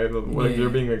woman thing, right? But like, Yeah. there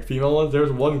being like female ones. There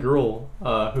was one girl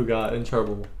who got in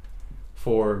trouble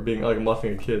for being like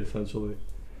molesting a kid essentially,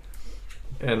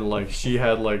 and like she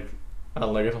had like I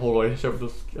don't know, I guess a whole relationship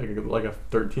with this like a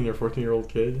 13 or 14-year-old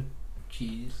kid.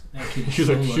 Jeez, that kid is She was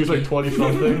so like she was like lucky. 20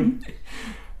 something.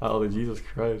 Oh, Jesus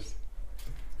Christ.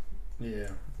 Yeah,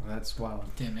 well, that's wild.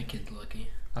 Damn, that kid's lucky.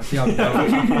 I think I'm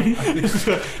done.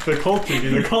 The culture,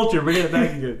 dude. The culture. Bringing it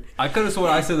back again. I could have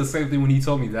sworn I said the same thing when he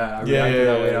told me that. I Yeah, reacted yeah,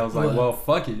 that way. yeah. And I was like, What? well,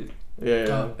 fuck it.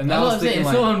 Yeah. And That's I what was I'm saying. thinking It's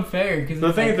like, so unfair because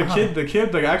The thing is, the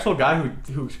kid, the actual guy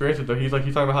who experienced it though, he's talking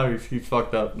about how he's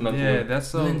fucked up mentally. yeah, that's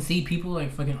so. And then see people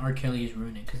like fucking R. Kelly is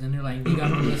ruining it because then they're like they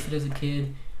got molested as a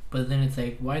kid, but then it's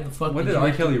like why the fuck? What did did you R.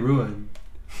 have to- Kelly ruin?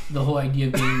 The whole idea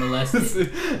of being molested.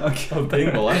 Okay. Of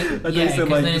being molested. I thought Yeah, you said 'cause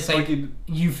like then this it's like- fucking.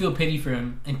 You feel pity for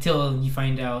him until you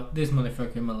find out this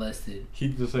motherfucker molested. He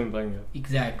did the same thing. Yeah.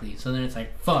 Exactly. So then it's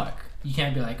like fuck. You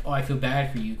can't be like, oh, I feel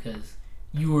bad for you because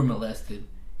you were molested.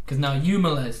 Because now you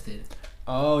molested.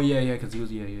 Oh yeah, because he was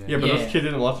Yeah, but Yeah. this kid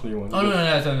didn't molest anyone. Oh no,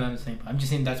 that's what I'm saying. I'm just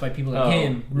saying that's why people like Oh,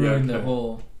 him yeah, ruin the okay.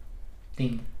 whole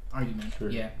thing argument. Sure.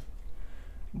 Yeah.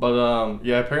 But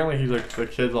yeah, apparently he's like the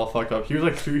kid's all fucked up. He was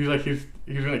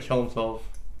gonna kill himself.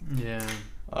 Yeah.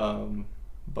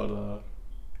 But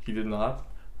he did not.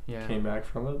 Yeah. Came back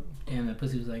from it. Damn, that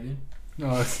pussy was that good.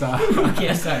 Oh, stop.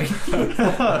 Okay, sorry.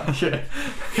 Yeah.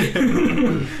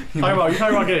 You're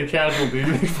talking about getting casual, dude.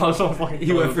 You make fun of some fucking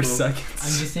He went for killer. I'm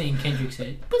seconds. just saying, Kendrick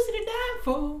said, "Pussy to die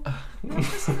for."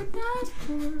 Pussy to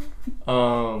die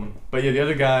for. But yeah, the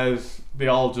other guys, they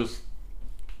all just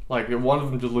like one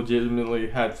of them just legitimately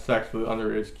had sex with an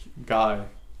underage guy.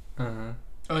 Uh-huh.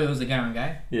 Oh, it was the guy on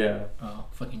guy. Yeah. Oh,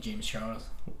 fucking James Charles.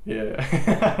 Yeah.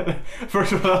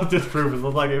 First of all, that was disproven. It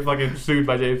looked like it fucking sued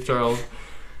by James Charles.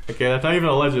 Okay, that's not even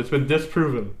alleged. It's been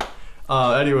disproven.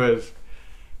 Anyways.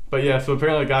 But yeah, so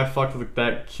apparently the guy fucked with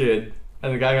that kid,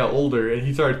 and the guy got older, and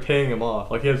he started paying him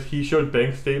off. Like he showed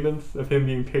bank statements of him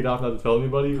being paid off not to tell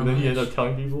anybody, and then he ended up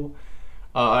telling people.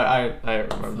 I don't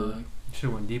remember. Fuck. Should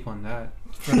have went deep on that.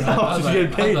 I was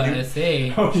getting paid, about dude. to say,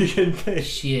 How are you getting paid?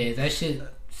 shit, that shit,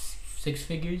 6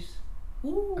 figures.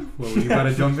 Ooh. Well, you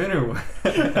gotta jump in or what?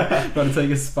 Gotta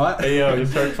take a spot? Hey yo, you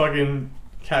start fucking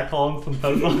catcalling some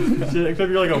pedophiles and shit.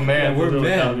 Except you're like a man. Yeah, we're so it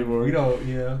doesn't count men. anymore. We don't,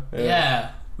 yeah.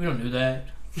 Yeah, we don't do that.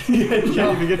 You can't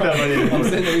even get that money anymore. I'm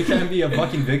saying that we can't be a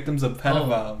fucking victims of Oh,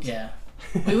 pedophiles. yeah.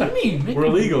 Wait, what do you mean? We're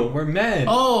legal. We're men.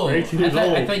 Oh, We're 18 years I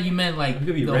old. thought you meant like We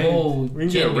could be the raped. whole We can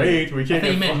gender. get raped. We I can't thought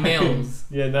you get meant fucking- males.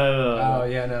 Yeah, no. Oh,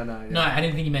 yeah, no. Yeah. No, I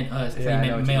didn't think you meant us. I thought Yeah, I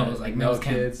you know meant what you males, like no males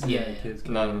can't. kids. Yeah, Kids.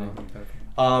 No.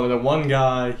 And then one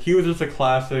guy, he was just a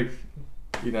classic,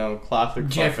 classic.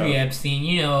 Jeffrey fuck up. Epstein,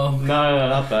 you know. No,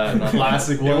 not that. Not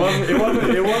Classic That. It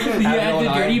wasn't. You Have your had own the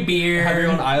dirty Have beard.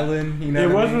 your own island, you know. It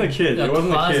what I wasn't a mean? kid. The It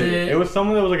wasn't a closet. kid. It was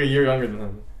someone that was like a year younger than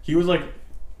him. He was like,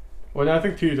 well, no, I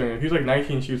think 2 years younger. He was like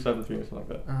 19, she was 17 or something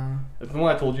like that. It's the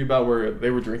one I told you about where they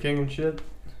were drinking and shit,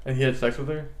 and he had sex with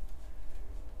her.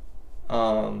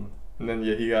 And then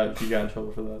yeah, he got in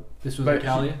trouble for that. This was But in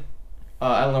Cali?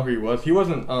 I don't know who he was. He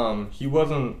wasn't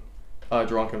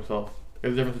drunk himself. It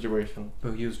was a different situation.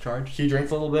 But he was charged? He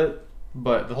drinks a little bit,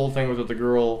 but the whole thing was that the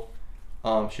girl,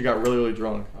 she got really, really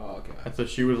drunk, Oh, okay. and so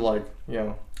she was like,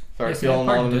 started Yeah, see, feeling that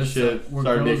part all of this does shit, suck, where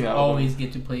started girls making out. always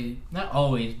get to play, not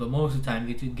always, but most of the time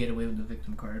get away with the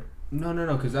victim card. No,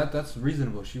 because that's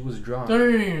reasonable. She was drunk.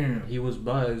 No. He was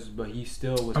buzzed, but he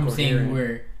still was I'm coherent. saying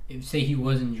where, if say he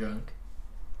wasn't drunk,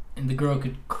 and the girl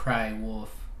could cry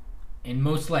wolf, and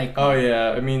most likely. Oh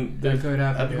yeah, I mean, That could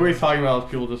happen. I think what he's talking about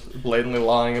is people just blatantly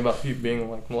lying about people being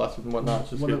like molested and whatnot. It's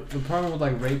just Well, the problem with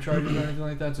like rape charges or anything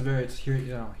like that, it's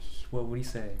here. What would he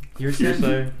say?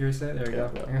 Hearsay. Hearsay. There we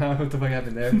go. Yeah. What the fuck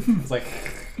happened there? It's like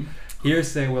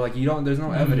hearsay. Where like there's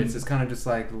no evidence. It's kind of just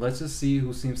like let's just see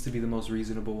who seems to be the most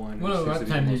reasonable one. Who Well, a seems lot to of be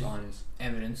the times most there's honest.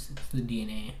 evidence. It's the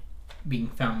DNA being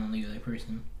found on the other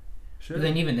person. Sure. But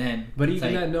then even then. But it's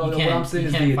even like, then, no. you What can't- I'm saying you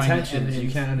is can't the find the intentions. You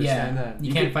evidence. can't understand Yeah, that.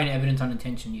 You can't find evidence on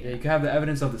intention yet. Yeah, you can have the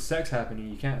evidence of the sex happening.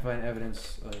 You can't find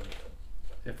evidence of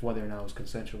if whether or not it was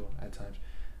consensual at times.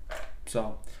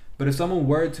 So, but if someone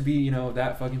were to be,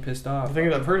 that fucking pissed off, The thing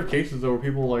is, I've heard of cases though where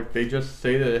people like they just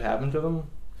say that it happened to them,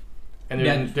 and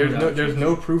That's there's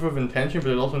no proof of intention, but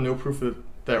there's also no proof that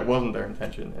it wasn't their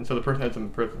intention, and so the person ends up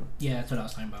in prison. Yeah, that's what I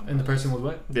was talking about. and the person was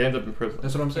what? They end up in prison.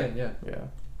 That's what I'm saying. Yeah. Yeah.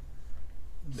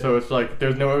 So it's like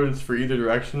there's no evidence for either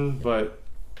direction, but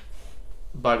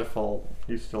by default,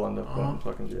 you still end up going in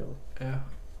fucking jail. Yeah.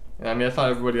 And I mean, it's not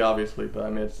everybody, obviously, but I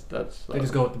mean, that's. They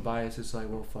just go with the bias. It's like,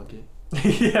 well, fuck it.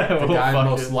 Yeah, The well, guy fuck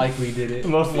most it. likely did it.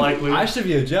 Most likely. I should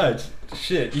be a judge.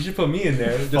 Shit, you should put me in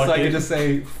there just Fuck so I it. can just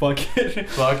say fuck it.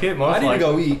 Fuck it. Most I need likely.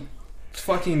 to go eat.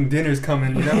 Fucking dinner's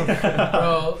coming,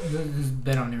 Bro, this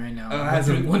bet on it right now. I had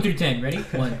some- 1 through 10. Ready?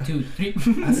 1, 2, 3.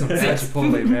 That's some bad Six.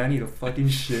 Chipotle, man. I need a fucking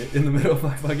shit in the middle of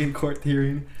my fucking court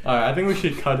hearing. All right, I think we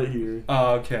should cut it here.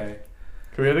 Oh, okay.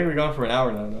 Cause I think we're going for an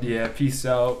hour now. No? Yeah, peace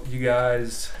out, you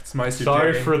guys. It's Meister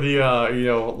Sorry Jerry. for the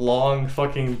long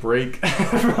fucking break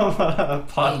from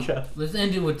podcast. Let's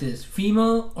end it with this.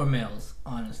 Female or males?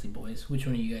 Honestly, boys. Which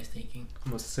one are you guys thinking?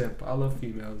 I'm a simp. I love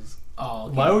females. Oh,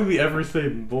 okay. Why would we ever say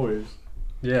boys?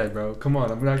 Yeah, bro. Come on.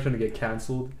 I'm not trying to get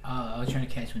canceled. I was trying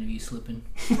to catch one of you slipping.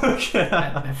 Okay.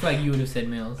 I feel like you would have said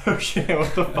males. Okay,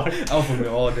 what the fuck? Alpha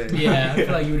male all day. Yeah, I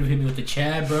feel like you would have hit me with the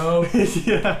Chad, bro.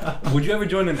 Yeah. Would you ever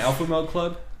join an alpha male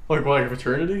club? Like what, like a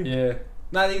fraternity? Yeah.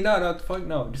 No, fuck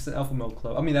no. Just an alpha male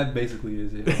club. I mean, that basically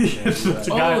is it. It's Yeah, just you're a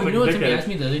guy Oh, with, you know what like, somebody dickhead. asked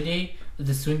me the other day?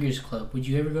 The swingers club. Would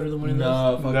you ever go to the one of those?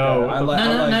 No, fuck No. that. I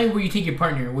like. Not where you take your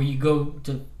partner, where you go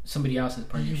to somebody else's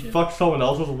partnership. Fuck someone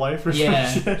else's wife or Yeah.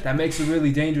 some shit. That makes it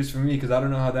really dangerous for me because I don't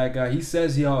know how that guy. He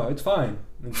says, "Yo, it's fine."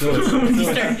 Until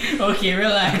Okay,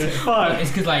 relax. Fine. It's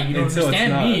because like you don't Until it's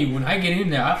understand not. me. When I get in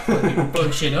there, I fucking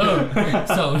fuck shit up.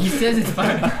 So he says it's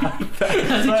fine.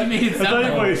 That's what you made it That's sound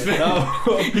not what he like. said.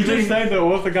 No. He just said that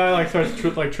what if the guy like starts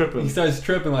tripping? He starts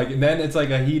tripping like, and then it's like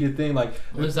a heated thing. Like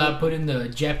Once I put in the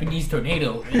Japanese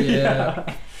tornado,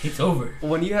 yeah. it's over.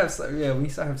 When you have when you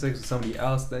start having sex with somebody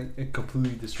else, then it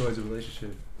completely destroys the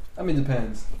relationship. I mean, it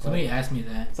depends. Somebody asked me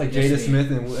that. It's like yesterday. Jada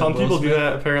Smith and Some Will people do Smith.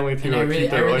 that apparently too. And I Like, really,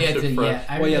 keep I their really had relationship to, fresh. yeah.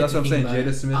 I Well, really yeah, had that's to what I'm think saying. about Jada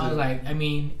it. Smith I was is- like, I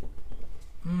mean,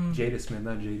 Jada Smith,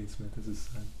 not Jaden Smith. That's his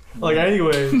son. Like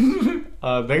anyway,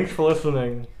 thanks for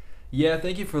listening. Yeah,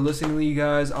 thank you for listening, you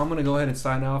guys. I'm gonna go ahead and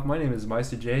sign off. My name is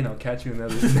Meister J, and I'll catch you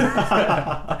another. No,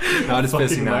 just Fucking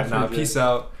pissing out. Meister Nah, J. peace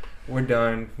out. We're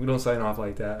done. We don't sign off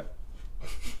like that.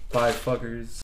 Bye, fuckers.